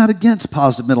attitude. Now, I'm not against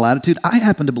positive mental attitude. I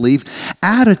happen to believe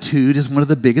attitude is one of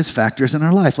the biggest factors in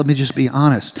our life. Let me just be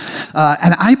honest.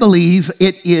 And I believe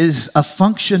it is a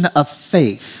function of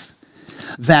faith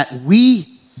that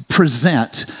we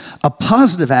present a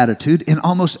positive attitude in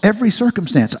almost every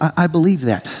circumstance. I believe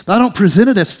that. But I don't present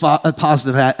it as a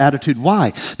positive attitude.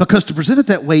 Why? Because to present it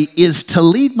that way is to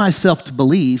lead myself to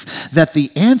believe that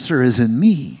the answer is in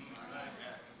me.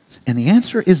 And the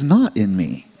answer is not in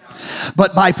me.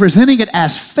 But by presenting it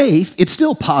as faith, it's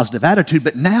still positive attitude,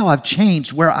 but now I've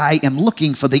changed where I am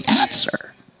looking for the answer.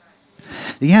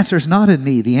 The answer is not in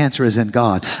me. The answer is in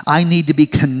God. I need to be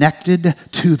connected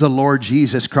to the Lord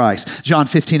Jesus Christ. John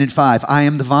 15:5, I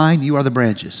am the vine, you are the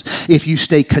branches. If you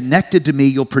stay connected to me,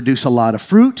 you'll produce a lot of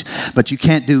fruit, but you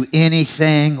can't do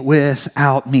anything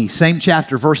without me. Same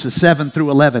chapter, verses 7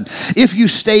 through 11. If you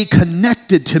stay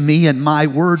connected to me and my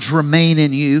words remain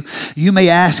in you, you may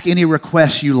ask any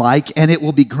request you like and it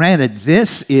will be granted.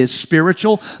 This is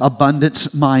spiritual abundance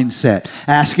mindset.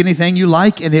 Ask anything you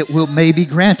like and it may be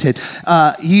granted.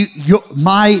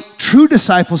 My true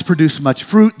disciples produce much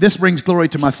fruit. This brings glory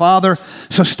to my Father.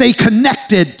 So stay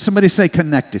connected. Somebody say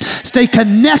connected. Stay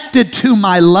connected to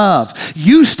my love.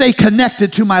 You stay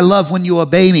connected to my love when you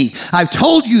obey me. I've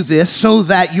told you this so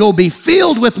that you'll be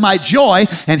filled with my joy.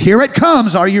 And here it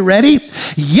comes. Are you ready?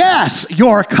 Yes,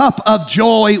 your cup of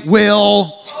joy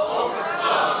will overflow.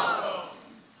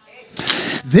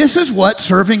 This is what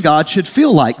serving God should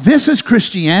feel like. This is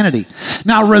Christianity.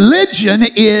 Now, religion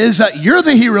is, you're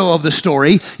the hero of the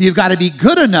story. You've got to be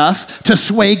good enough to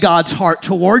sway God's heart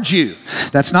towards you.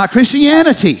 That's not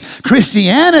Christianity.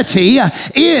 Christianity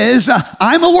is,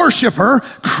 I'm a worshiper,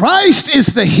 Christ is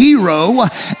the hero,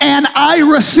 and I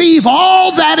receive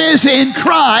all that is in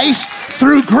Christ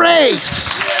through grace.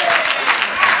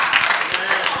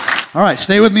 All right,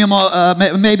 stay with me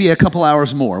maybe a couple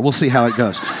hours more. We'll see how it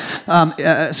goes.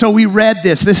 So we read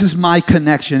this. This is my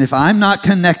connection. If I'm not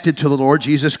connected to the Lord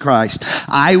Jesus Christ,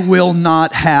 I will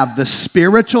not have the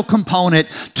spiritual component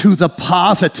to the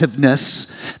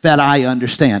positiveness that I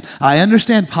understand. I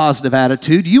understand positive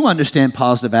attitude. You understand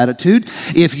positive attitude.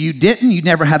 If you didn't, you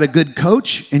never had a good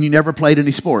coach and you never played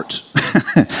any sports.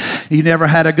 You never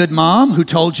had a good mom who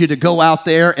told you to go out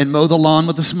there and mow the lawn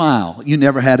with a smile. You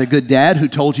never had a good dad who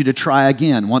told you to try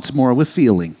again once more with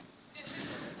feeling.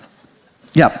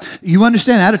 Yeah, you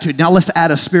understand attitude. Now let's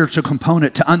add a spiritual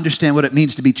component to understand what it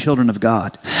means to be children of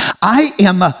God. I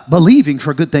am believing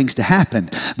for good things to happen,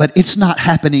 but it's not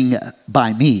happening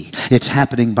by me. It's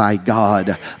happening by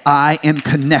God. I am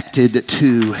connected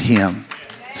to Him.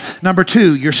 Number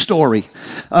two, your story.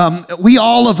 We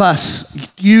all of us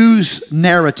use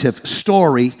narrative,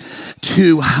 story,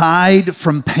 to hide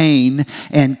from pain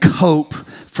and cope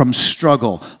from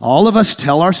struggle. All of us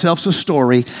tell ourselves a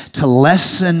story to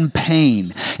lessen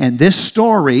pain. And this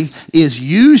story is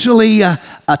usually a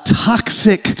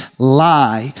toxic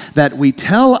lie that we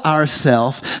tell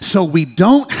ourselves so we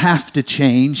don't have to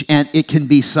change, and it can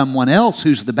be someone else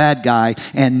who's the bad guy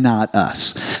and not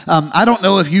us. I don't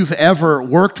know if you've ever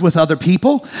worked with other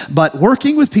people, but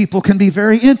working with people can be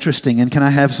very interesting. And can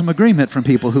I have some agreement from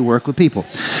people who work with people?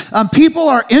 People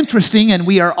are interesting, and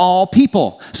we are all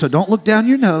people. So don't look down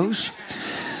your nose.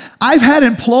 I've had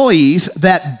employees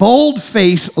that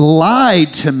bold-faced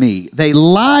lied to me. They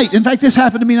lied. In fact, this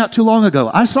happened to me not too long ago.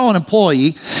 I saw an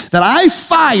employee that I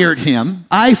fired him.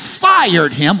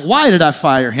 Why did I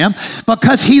fire him?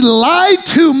 Because he lied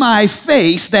to my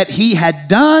face that he had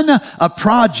done a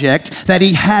project that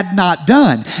he had not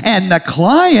done. And the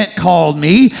client called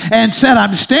me and said,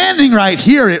 I'm standing right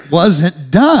here. It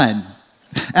wasn't done.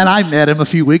 And I met him a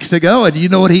few weeks ago, and you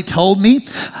know what he told me?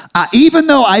 Even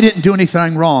though I didn't do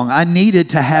anything wrong, I needed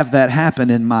to have that happen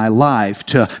in my life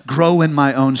to grow in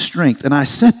my own strength. And I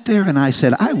sat there and I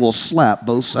said, I will slap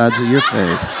both sides of your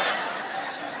face.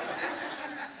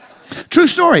 True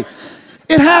story.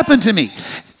 It happened to me.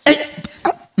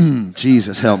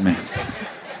 Jesus help me.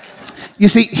 You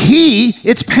see,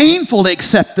 it's painful to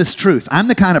accept this truth. I'm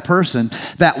the kind of person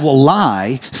that will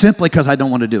lie simply because I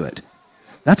don't want to do it.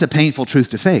 That's a painful truth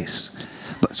to face.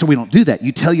 So we don't do that.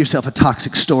 You tell yourself a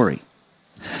toxic story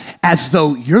as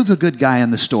though you're the good guy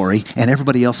in the story and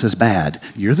everybody else is bad.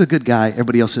 You're the good guy,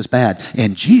 everybody else is bad.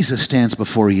 And Jesus stands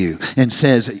before you and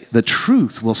says, the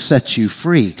truth will set you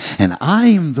free. And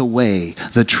I'm the way,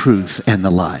 the truth, and the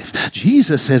life.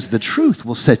 Jesus says the truth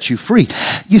will set you free.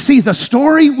 You see, the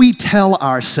story we tell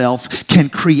ourselves can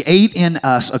create in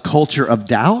us a culture of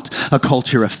doubt, a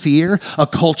culture of fear, a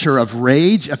culture of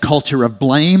rage, a culture of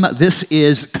blame. This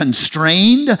is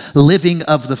constrained living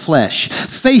of the flesh.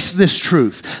 Face this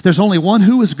truth. There's only one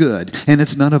who is good, and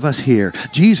it's none of us here.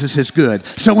 Jesus is good.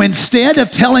 So instead of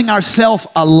telling ourselves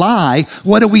a lie,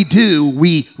 what do?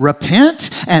 We repent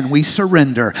and we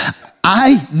surrender.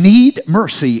 I need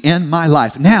mercy in my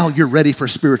life. Now you're ready for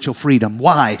spiritual freedom.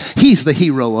 Why? He's the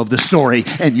hero of the story,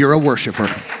 and you're a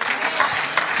worshiper.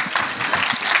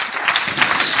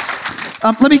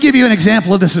 Let me give you an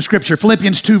example of this in Scripture.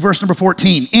 Philippians 2, verse number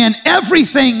 14. In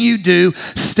everything you do,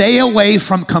 stay away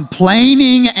from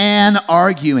complaining and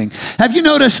arguing. Have you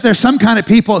noticed there's some kind of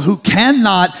people who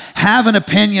cannot have an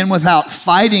opinion without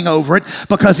fighting over it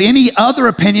because any other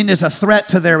opinion is a threat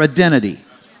to their identity?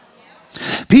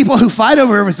 People who fight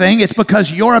over everything, it's because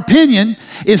your opinion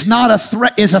is not a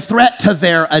threat to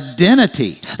their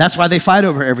identity. That's why they fight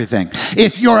over everything.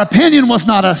 If your opinion was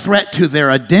not a threat to their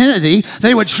identity,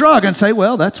 they would shrug and say,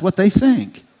 well, that's what they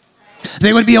think.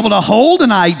 They would be able to hold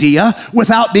an idea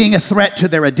without being a threat to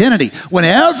their identity.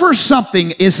 Whenever something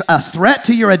is a threat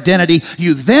to your identity,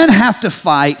 you then have to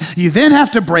fight, you then have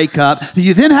to break up,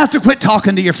 you then have to quit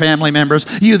talking to your family members,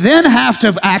 you then have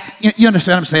to act, you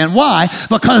understand what I'm saying? Why?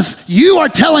 Because you are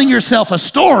telling yourself a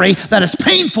story that is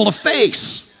painful to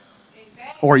face.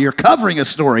 Or you're covering a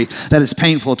story that is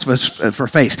painful for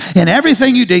face. In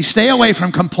everything you do, stay away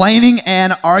from complaining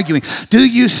and arguing. Do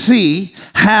you see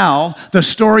how the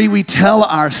story we tell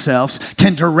ourselves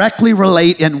can directly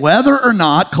relate in whether or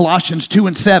not, Colossians 2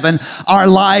 and 7, our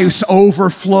lives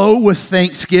overflow with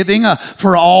thanksgiving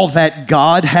for all that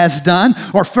God has done?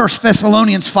 Or 1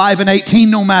 Thessalonians 5 and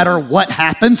 18, no matter what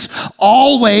happens,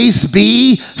 always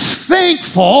be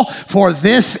thankful, for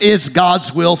this is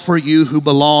God's will for you who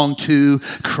belong to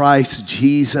Christ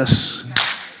Jesus.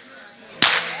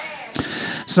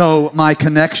 So my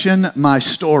connection, my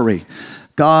story.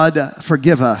 God,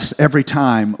 forgive us every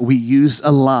time we use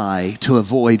a lie to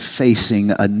avoid facing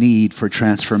a need for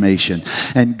transformation.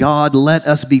 And God, let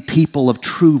us be people of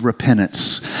true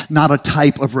repentance, not a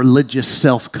type of religious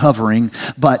self-covering,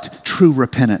 but true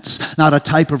repentance. Not a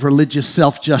type of religious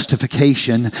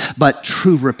self-justification, but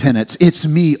true repentance. It's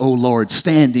me, O Lord,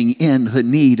 standing in the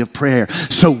need of prayer.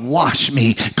 So wash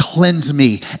me, cleanse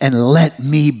me, and let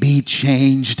me be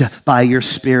changed by your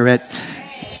Spirit.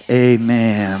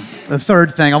 Amen. The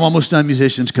third thing, I'm almost done,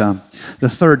 musicians, come. The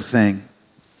third thing,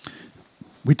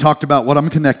 we talked about what I'm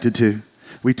connected to.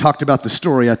 We talked about the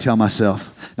story I tell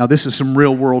myself. Now this is some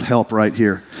real world help right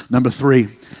here. Number 3,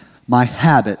 my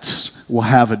habits will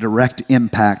have a direct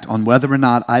impact on whether or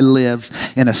not I live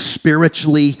in a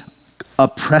spiritually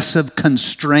oppressive,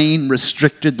 constrained,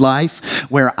 restricted life,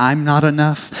 where I'm not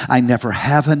enough. I never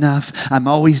have enough. I'm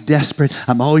always desperate.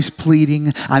 I'm always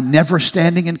pleading. I'm never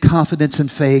standing in confidence and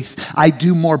faith. I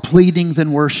do more pleading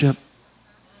than worship.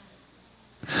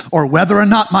 Or whether or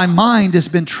not my mind has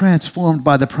been transformed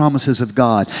by the promises of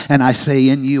God. And I say,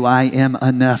 in you I am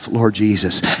enough, Lord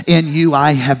Jesus. In you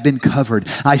I have been covered.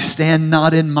 I stand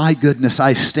not in my goodness.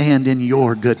 I stand in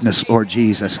your goodness, Lord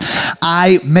Jesus.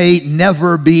 I may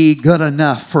never be good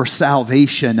enough for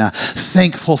salvation.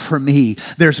 Thankful for me,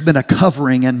 there's been a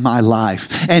covering in my life.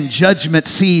 And judgment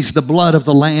sees the blood of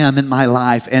the Lamb in my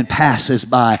life and passes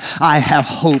by. I have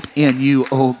hope in you,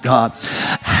 oh God.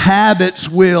 Habits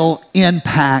will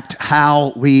impact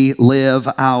how we live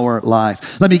our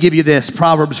life. Let me give you this,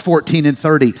 Proverbs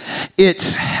 14:30.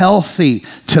 It's healthy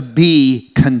to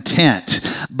be content,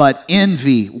 but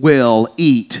envy will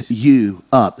eat you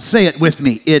up. Say it with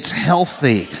me. It's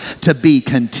healthy to be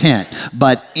content,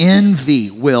 but envy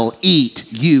will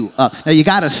eat you up. Now you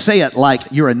got to say it like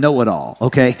you're a know-it-all,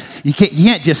 okay? You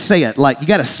can't just say it like, you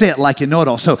got to say it like you know it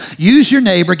all. So use your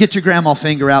neighbor, get your grandma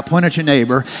finger out, point at your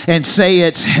neighbor, and say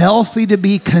it's healthy to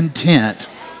be content,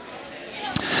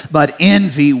 but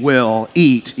envy will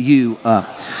eat you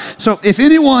up. So if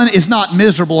anyone is not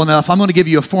miserable enough, I'm going to give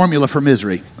you a formula for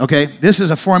misery, okay? This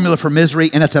is a formula for misery,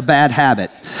 and it's a bad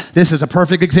habit. This is a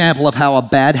perfect example of how a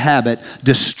bad habit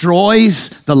destroys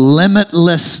the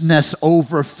limitlessness,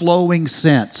 overflowing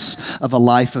sense of a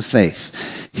life of faith.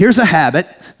 Here's a habit.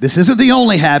 This isn't the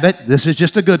only habit. This is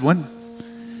just a good one.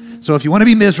 So if you want to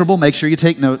be miserable, make sure you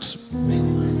take notes.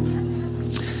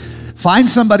 Find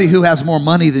somebody who has more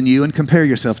money than you and compare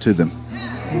yourself to them.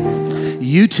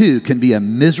 You too can be a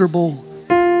miserable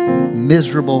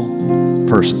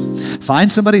person.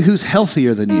 Find somebody who's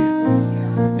healthier than you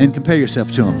and compare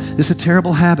yourself to them. This is a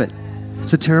terrible habit.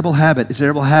 It's a terrible habit. It's a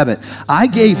terrible habit. I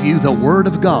gave you the word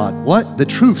of God. What? The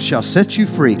truth shall set you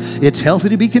free. It's healthy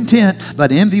to be content,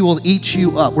 but envy will eat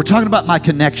you up. We're talking about my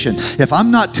connection. If I'm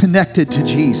not connected to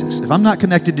Jesus, where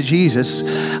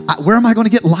am I going to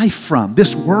get life from?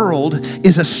 This world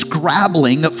is a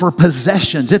scrabbling for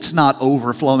possessions. It's not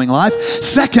overflowing life.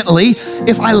 Secondly,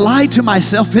 if I lie to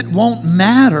myself, it won't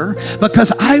matter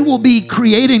because I will be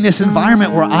creating this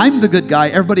environment where I'm the good guy,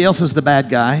 everybody else is the bad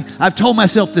guy. I've told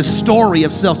myself this story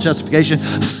of self-justification.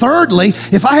 Thirdly,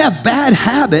 if I have bad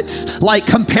habits like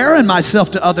comparing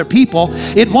myself to other people,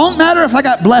 it won't matter if I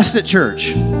got blessed at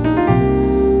church.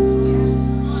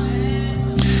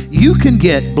 You can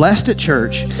get blessed at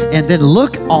church and then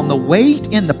look on the way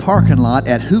in the parking lot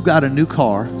at who got a new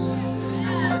car,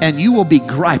 and you will be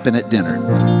griping at dinner.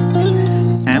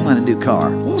 I want a new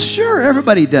car. Well, sure,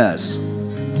 everybody does.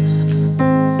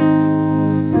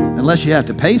 Unless you have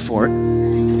to pay for it.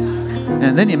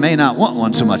 And then you may not want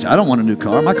one so much. I don't want a new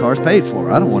car. My car's paid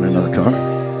for. I don't want another car.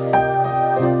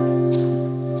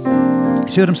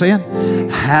 See what I'm saying?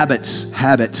 Habits.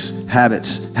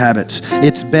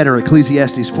 It's better,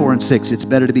 Ecclesiastes 4:6, it's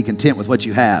better to be content with what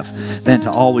you have than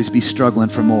to always be struggling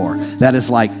for more. That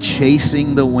is like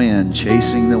chasing the wind.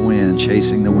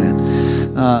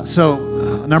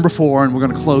 Number 4, and we're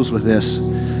going to close with this.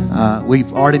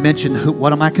 We've already mentioned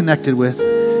what am I connected with?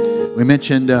 We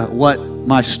mentioned what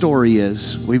my story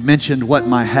is. We've mentioned what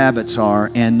my habits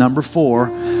are. And number 4,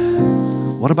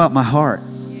 what about my heart?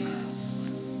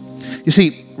 You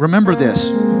see, remember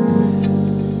this.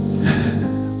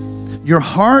 Your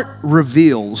heart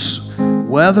reveals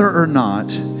whether or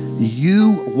not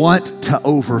you want to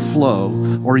overflow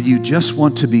or you just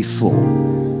want to be full.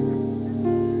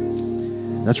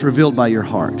 That's revealed by your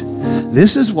heart.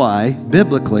 This is why,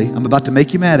 biblically, I'm about to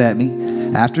make you mad at me.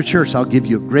 After church, I'll give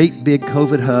you a great big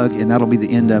COVID hug, and that'll be the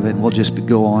end of it, and we'll just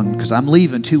go on, because I'm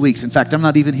leaving 2 weeks. In fact, I'm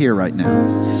not even here right now.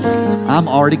 I'm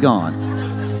already gone,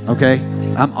 okay?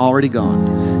 I'm already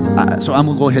gone. So I'm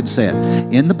going to go ahead and say it.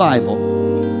 In the Bible,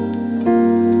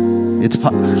 it's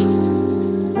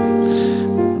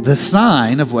the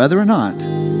sign of whether or not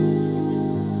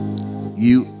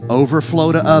you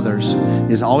overflow to others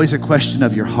is always a question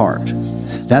of your heart.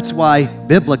 That's why,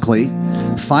 biblically,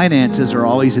 finances are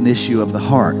always an issue of the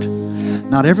heart.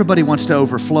 Not everybody wants to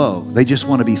overflow. They just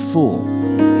want to be full.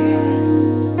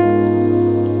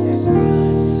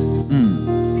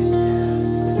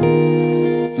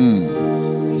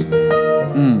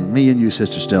 Me and you,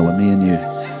 Sister Stella. Me and you.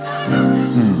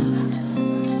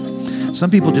 Some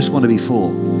people just want to be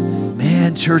full.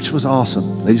 Man, church was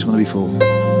awesome. They just want to be full.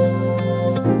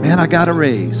 Man, I got a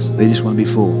raise. They just want to be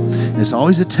full. And it's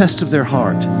always a test of their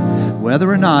heart. Whether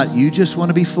or not you just want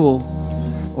to be full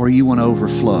or you want to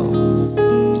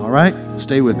overflow. All right?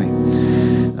 Stay with me.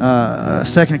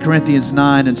 2 Corinthians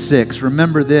 9 and 6.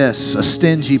 Remember this, a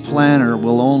stingy planter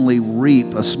will only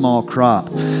reap a small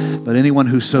crop, but anyone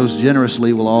who sows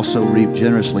generously will also reap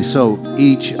generously. So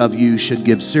each of you should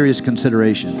give serious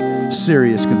consideration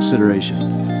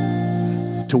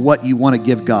to what you want to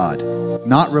give God,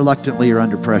 not reluctantly or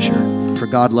under pressure, for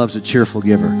God loves a cheerful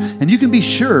giver. And you can be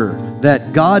sure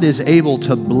that God is able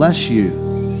to bless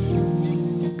you.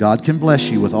 God can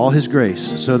bless you with all His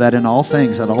grace so that in all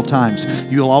things, at all times,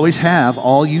 you'll always have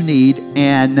all you need,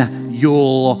 and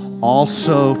you'll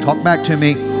also, talk back to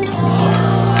me.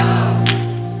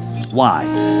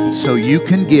 Why? So you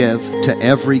can give to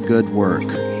every good work.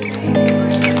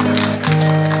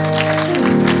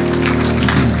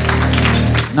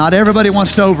 Not everybody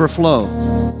wants to overflow.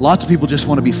 Lots of people just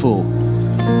want to be full.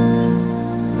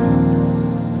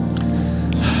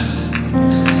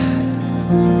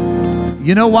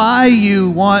 You know why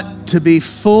you want to be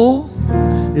full?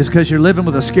 Is because you're living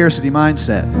with a scarcity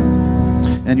mindset.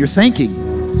 And you're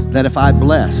thinking that if I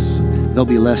bless, there'll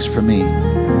be less for me.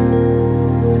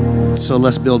 So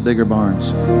let's build bigger barns.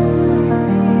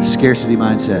 Scarcity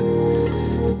mindset.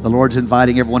 The Lord's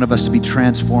inviting every one of us to be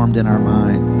transformed in our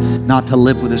mind, not to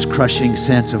live with this crushing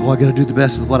sense of, well, I got to do the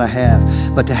best with what I have,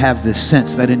 but to have this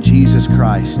sense that in Jesus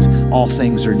Christ, all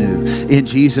things are new. In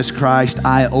Jesus Christ,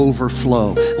 I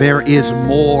overflow. There is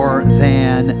more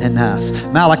than enough.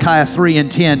 Malachi 3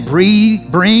 and 10,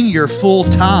 bring your full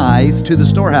tithe to the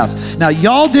storehouse. Now,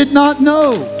 y'all did not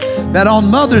know that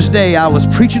on Mother's Day, I was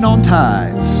preaching on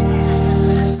tithes.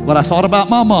 But I thought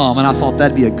about my mom, and I thought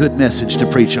that'd be a good message to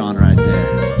preach on right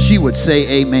there. She would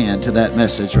say amen to that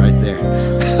message right there.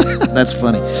 That's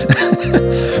funny.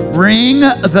 Bring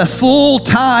the full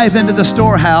tithe into the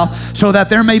storehouse so that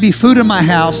there may be food in my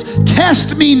house.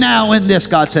 Test me now in this,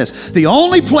 God says. The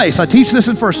only place, I teach this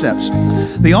in First Steps,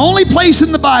 the only place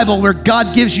in the Bible where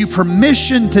God gives you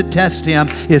permission to test Him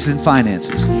is in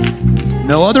finances.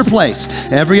 No other place.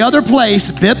 Every other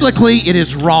place, biblically, it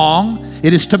is wrong.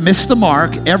 It is to miss the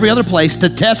mark. Every other place to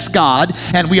test God,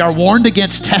 and we are warned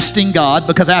against testing God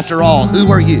because after all,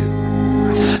 who are you?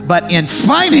 But in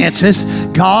finances,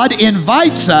 God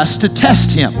invites us to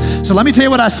test Him. So let me tell you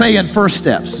what I say in First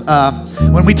Steps.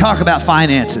 When we talk about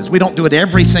finances, we don't do it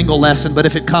every single lesson, but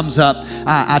if it comes up,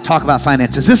 I talk about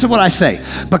finances. This is what I say.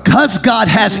 Because God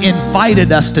has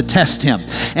invited us to test Him,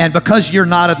 and because you're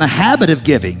not in the habit of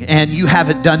giving, and you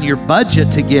haven't done your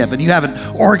budget to give, and you haven't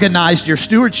organized your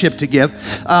stewardship to give,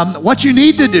 what you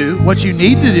need to do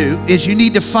is you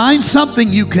need to find something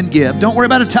you can give. Don't worry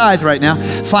about a tithe right now.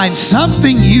 Find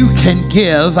something you can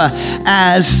give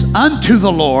as unto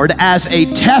the Lord, as a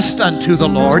test unto the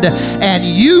Lord, and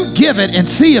you give it and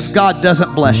see if God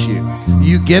doesn't bless you.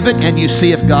 You give it and you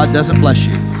see if God doesn't bless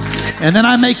you. And then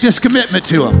I make this commitment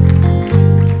to Him.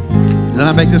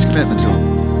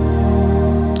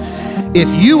 If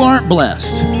you aren't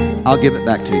blessed, I'll give it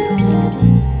back to you.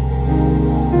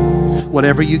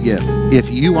 Whatever you give, if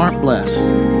you aren't blessed,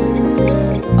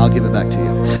 I'll give it back to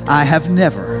you. I have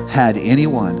never had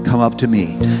anyone come up to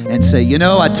me and say, you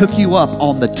know, I took you up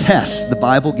on the test the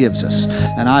Bible gives us,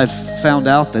 and I've found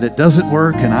out that it doesn't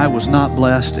work and I was not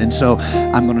blessed, and so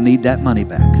I'm going to need that money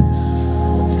back.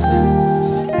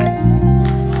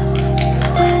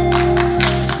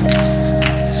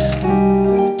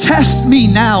 Test me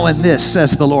now in this,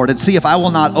 says the Lord, and see if I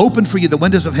will not open for you the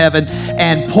windows of heaven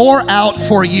and pour out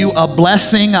for you a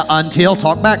blessing until,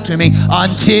 talk back to me,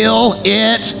 until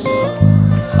it,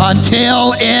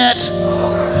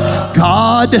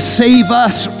 God save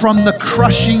us from the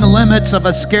crushing limits of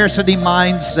a scarcity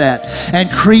mindset and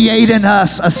create in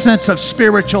us a sense of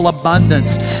spiritual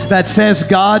abundance that says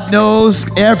God knows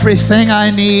everything I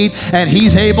need and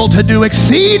He's able to do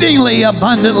exceedingly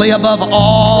abundantly above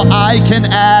all I can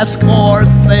ask or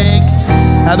think.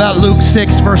 How about Luke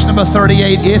 6, verse number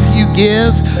 38? If you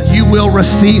give, you will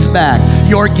receive back.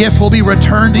 Your gift will be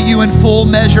returned to you in full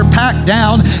measure, packed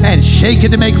down and shaken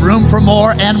to make room for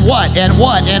more. And what? And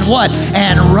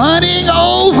running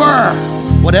over.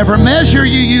 Whatever measure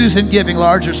you use in giving,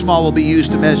 large or small, will be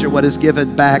used to measure what is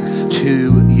given back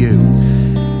to you.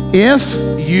 If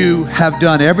you have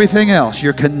done everything else,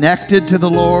 you're connected to the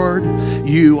Lord,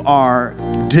 you are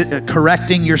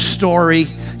correcting your story,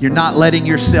 you're not letting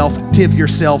yourself give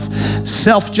yourself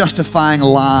self-justifying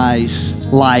lies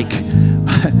like,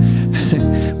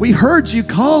 we heard you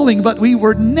calling, but we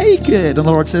were naked. And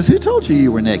the Lord says, who told you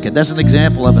you were naked? That's an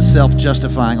example of a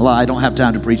self-justifying lie. I don't have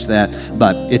time to preach that,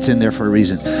 but it's in there for a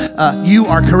reason. You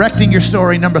are correcting your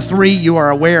story. Number 3, you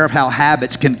are aware of how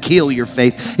habits can kill your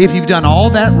faith. If you've done all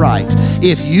that right,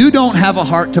 if you don't have a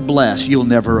heart to bless, you'll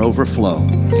never overflow.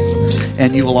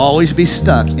 And you will always be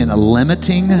stuck in a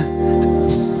limiting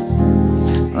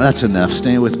Well, that's enough.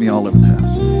 Stand with me all over the house.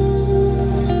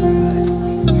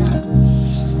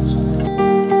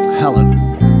 Hallelujah.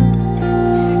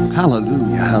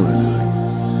 Hallelujah. Hallelujah.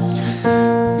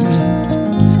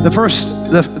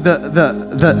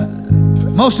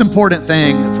 The most important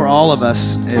thing for all of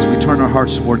us as we turn our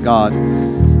hearts toward God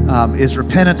is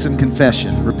repentance and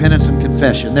confession. Repentance and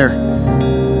confession.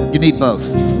 You need both.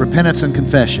 Repentance and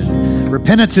confession.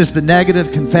 Repentance is the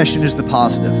negative, confession is the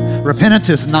positive. Repentance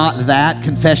is not that,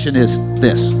 confession is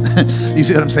this. You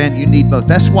see what I'm saying? You need both.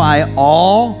 That's why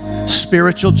all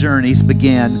spiritual journeys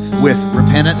begin with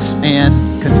repentance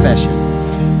and confession.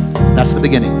 That's the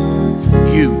beginning.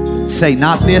 You say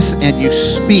not this, and you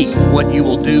speak what you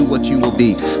will do, what you will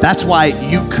be. That's why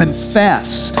you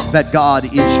confess that God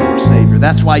is your Savior.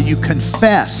 That's why you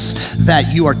confess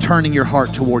that you are turning your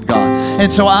heart toward God.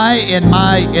 And so in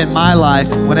my life,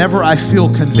 whenever I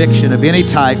feel conviction of any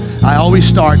type, I always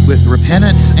start with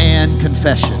repentance and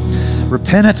confession.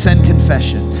 Repentance and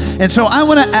confession. And so I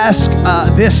want to ask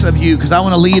this of you, because I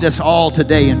want to lead us all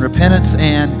today in repentance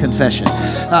and confession.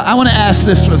 I want to ask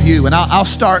this of you, and I'll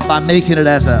start by making it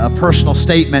as a personal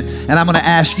statement, and I'm going to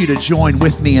ask you to join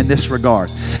with me in this regard.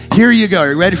 Here you go.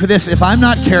 Are you ready for this? If I'm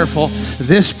not careful,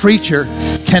 this preacher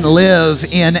can live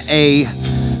in a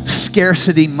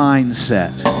scarcity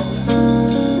mindset.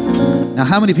 Now,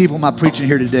 how many people am I preaching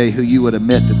here today who you would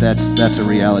admit that that's a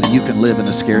reality? You can live in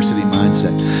a scarcity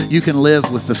mindset. You can live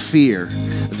with the fear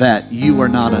that you are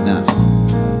not enough.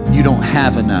 You don't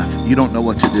have enough. You don't know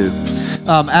what to do.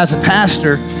 As a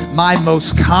pastor, my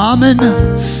most common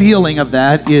feeling of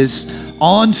that is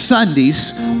on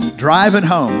Sundays, driving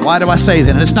home. Why do I say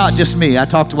that? And it's not just me. I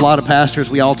talk to a lot of pastors.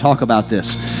 We all talk about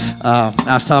this. I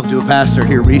was talking to a pastor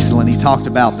here recently, and he talked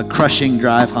about the crushing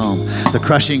drive home, the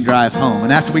crushing drive home.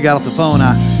 And after we got off the phone,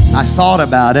 I thought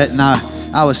about it, and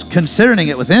I was considering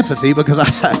it with empathy, because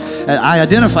I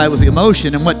identify with the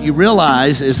emotion. And what you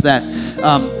realize is that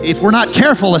if we're not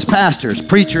careful as pastors,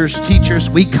 preachers, teachers,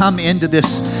 we come into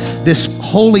this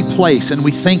holy place and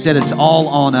we think that it's all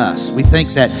on us. We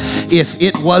think that if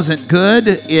it wasn't good,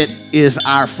 it is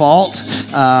our fault.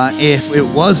 If it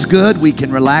was good, we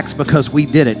can relax because we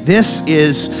did it. This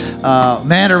is a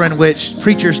manner in which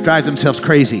preachers drive themselves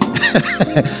crazy.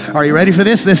 Are you ready for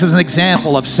this? This is an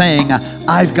example of saying,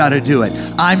 I've got to do it.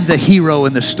 I'm the hero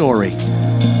in the story.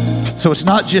 So it's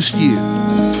not just you.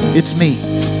 It's me.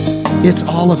 It's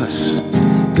all of us.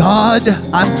 God,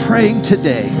 I'm praying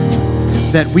today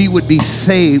that we would be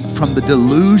saved from the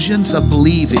delusions of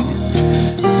believing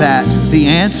that the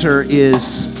answer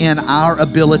is in our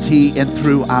ability and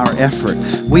through our effort.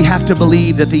 We have to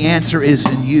believe that the answer is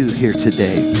in you here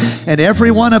today. And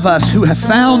every one of us who have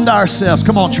found ourselves,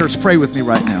 come on church, pray with me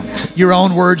right now. Your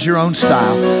own words, your own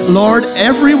style. Lord,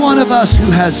 every one of us who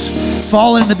has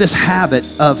fallen into this habit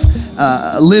of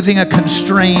living a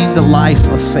constrained life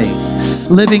of faith,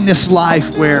 living this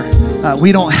life where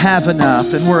we don't have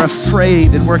enough, and we're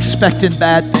afraid, and we're expecting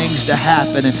bad things to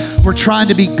happen, and we're trying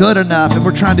to be good enough, and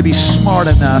we're trying to be smart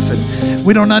enough, and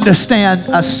we don't understand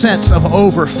a sense of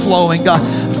overflowing. God,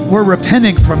 we're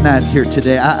repenting from that here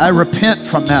today. I repent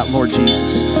from that, Lord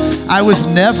Jesus. I was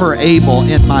never able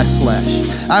in my flesh.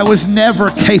 I was never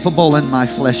capable in my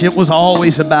flesh. It was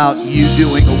always about you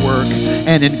doing a work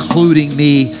and including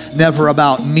me, never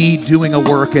about me doing a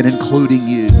work and including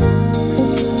you.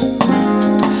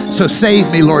 So save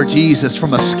me, Lord Jesus,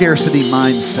 from a scarcity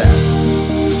mindset.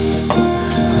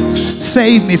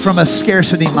 Save me from a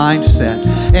scarcity mindset,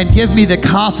 and give me the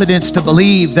confidence to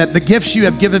believe that the gifts you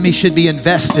have given me should be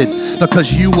invested,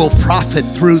 because you will profit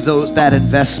through that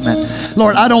investment.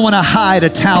 Lord, I don't want to hide a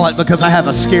talent because I have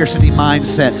a scarcity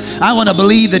mindset. I want to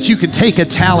believe that you can take a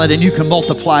talent and you can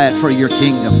multiply it for your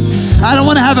kingdom. I don't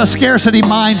want to have a scarcity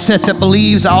mindset that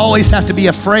believes I always have to be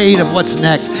afraid of what's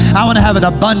next. I want to have an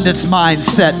abundance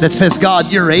mindset that says,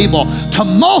 God, you're able to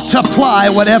multiply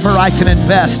whatever I can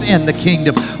invest in the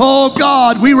kingdom. Oh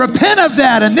God, we repent of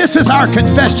that, and this is our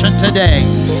confession today.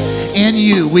 In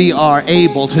you, we are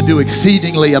able to do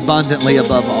exceedingly abundantly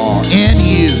above all. In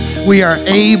you, we are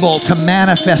able to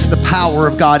manifest the power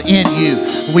of God. In you,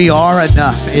 we are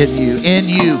enough. In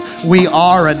you, we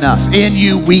are enough. In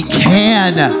you, we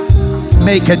can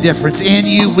make a difference. In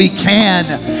you, we can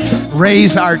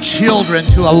raise our children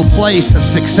to a place of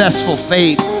successful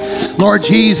faith. Lord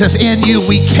Jesus, in you,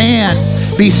 we can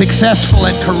be successful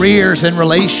in careers and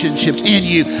relationships. In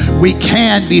you, we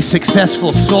can be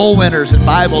successful soul winners and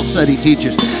Bible study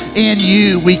teachers. In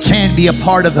you, we can be a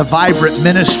part of the vibrant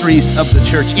ministries of the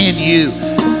church. In you,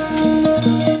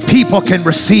 people can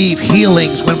receive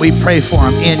healings when we pray for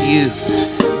them. In you,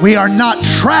 we are not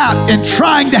trapped in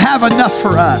trying to have enough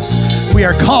for us. We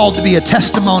are called to be a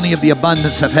testimony of the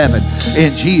abundance of heaven.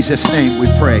 In Jesus' name we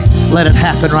pray. Let it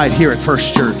happen right here at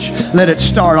First Church. Let it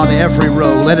start on every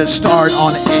row. Let it start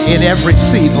in every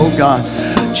seat, oh God.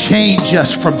 Change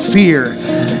us from fear.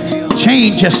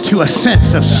 Change us to a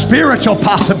sense of spiritual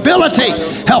possibility.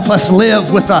 Help us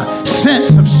live with a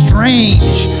sense of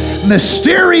strange,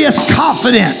 mysterious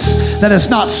confidence that is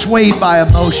not swayed by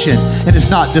emotion and is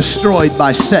not destroyed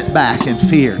by setback and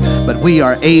fear. But we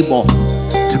are able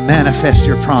to manifest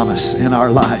your promise in our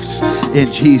lives.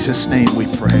 In Jesus' name we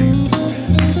pray.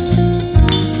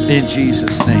 In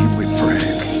Jesus' name we pray.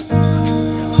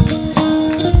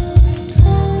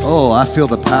 Oh, I feel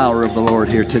the power of the Lord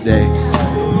here today.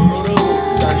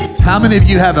 How many of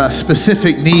you have a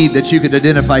specific need that you could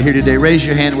identify here today? Raise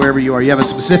your hand wherever you are. You have a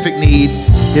specific need.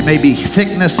 It may be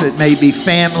sickness. It may be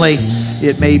family.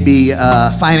 It may be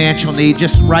financial need.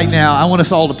 Just right now, I want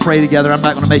us all to pray together. I'm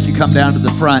not going to make you come down to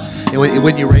the front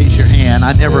when you raise your hand.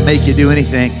 I never make you do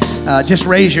anything. Just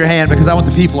raise your hand because I want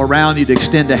the people around you to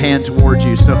extend a hand towards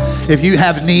you. So if you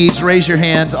have needs, raise your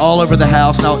hands all over the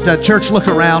house. Now, church, look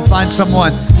around. Find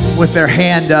someone with their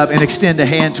hand up and extend a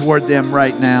hand toward them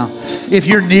right now. If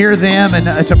you're near them and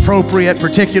it's appropriate,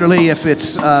 particularly if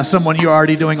it's someone you're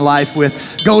already doing life with,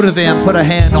 go to them, put a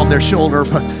hand on their shoulder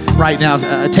right now.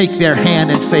 Take their hand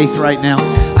in faith right now.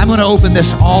 I'm going to open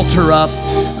this altar up.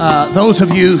 Those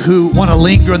of you who want to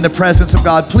linger in the presence of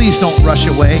God, please don't rush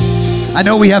away. I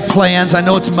know we have plans. I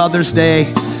know it's Mother's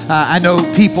Day. I know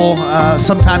people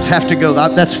sometimes have to go.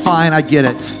 That's fine. I get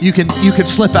it. You can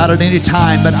slip out at any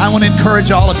time, but I want to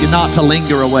encourage all of you not to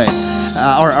linger away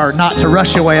or not to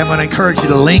rush away. I'm going to encourage you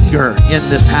to linger in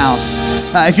this house.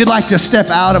 If you'd like to step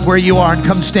out of where you are and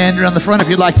come stand around the front, if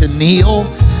you'd like to kneel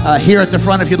here at the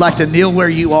front, if you'd like to kneel where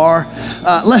you are,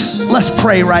 let's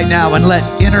pray right now and let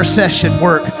intercession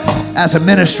work as a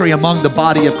ministry among the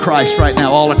body of Christ right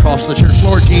now all across the church.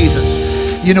 Lord Jesus,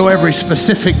 you know every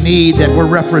specific need that we're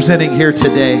representing here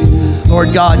today.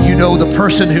 Lord God, you know the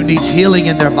person who needs healing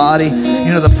in their body.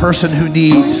 You know the person who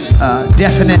needs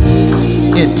definite,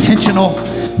 intentional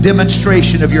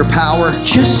demonstration of your power.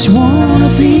 Just wanna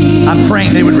be. I'm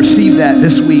praying they would receive that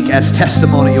this week as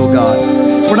testimony, oh God.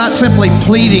 We're not simply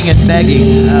pleading and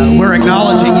begging. We're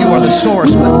acknowledging you are the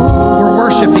source, but we're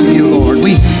worshiping you, Lord.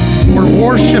 We're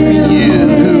worshiping you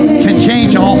who can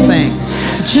change all things.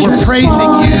 We're praising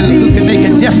you who can make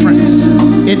a difference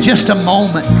in just a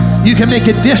moment. You can make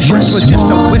a difference with just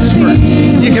a whisper.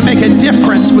 You can make a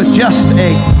difference with just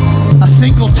a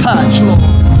single touch, Lord.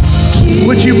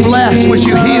 Would you bless, would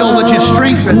you heal, would you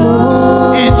strengthen?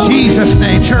 In Jesus'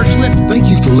 name, church, lift. Thank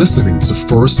you for listening to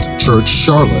First Church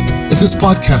Charlotte. If this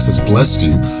podcast has blessed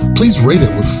you, please rate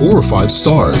it with 4 or 5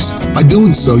 stars. By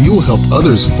doing so, you will help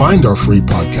others find our free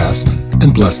podcast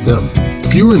and bless them.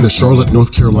 If you're in the Charlotte,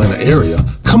 North Carolina area,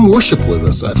 come worship with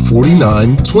us at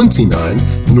 4929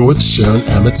 North Sharon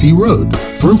Amity Road.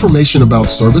 For information about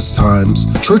service times,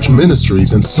 church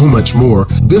ministries, and so much more,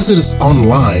 visit us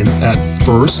online at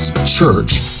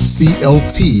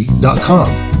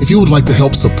firstchurchclt.com. If you would like to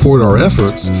help support our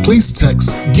efforts, please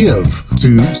text GIVE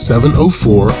to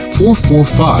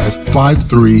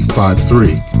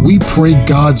 704-445-5353. We pray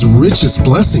God's richest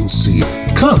blessings to you.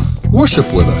 Come,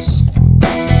 worship with us.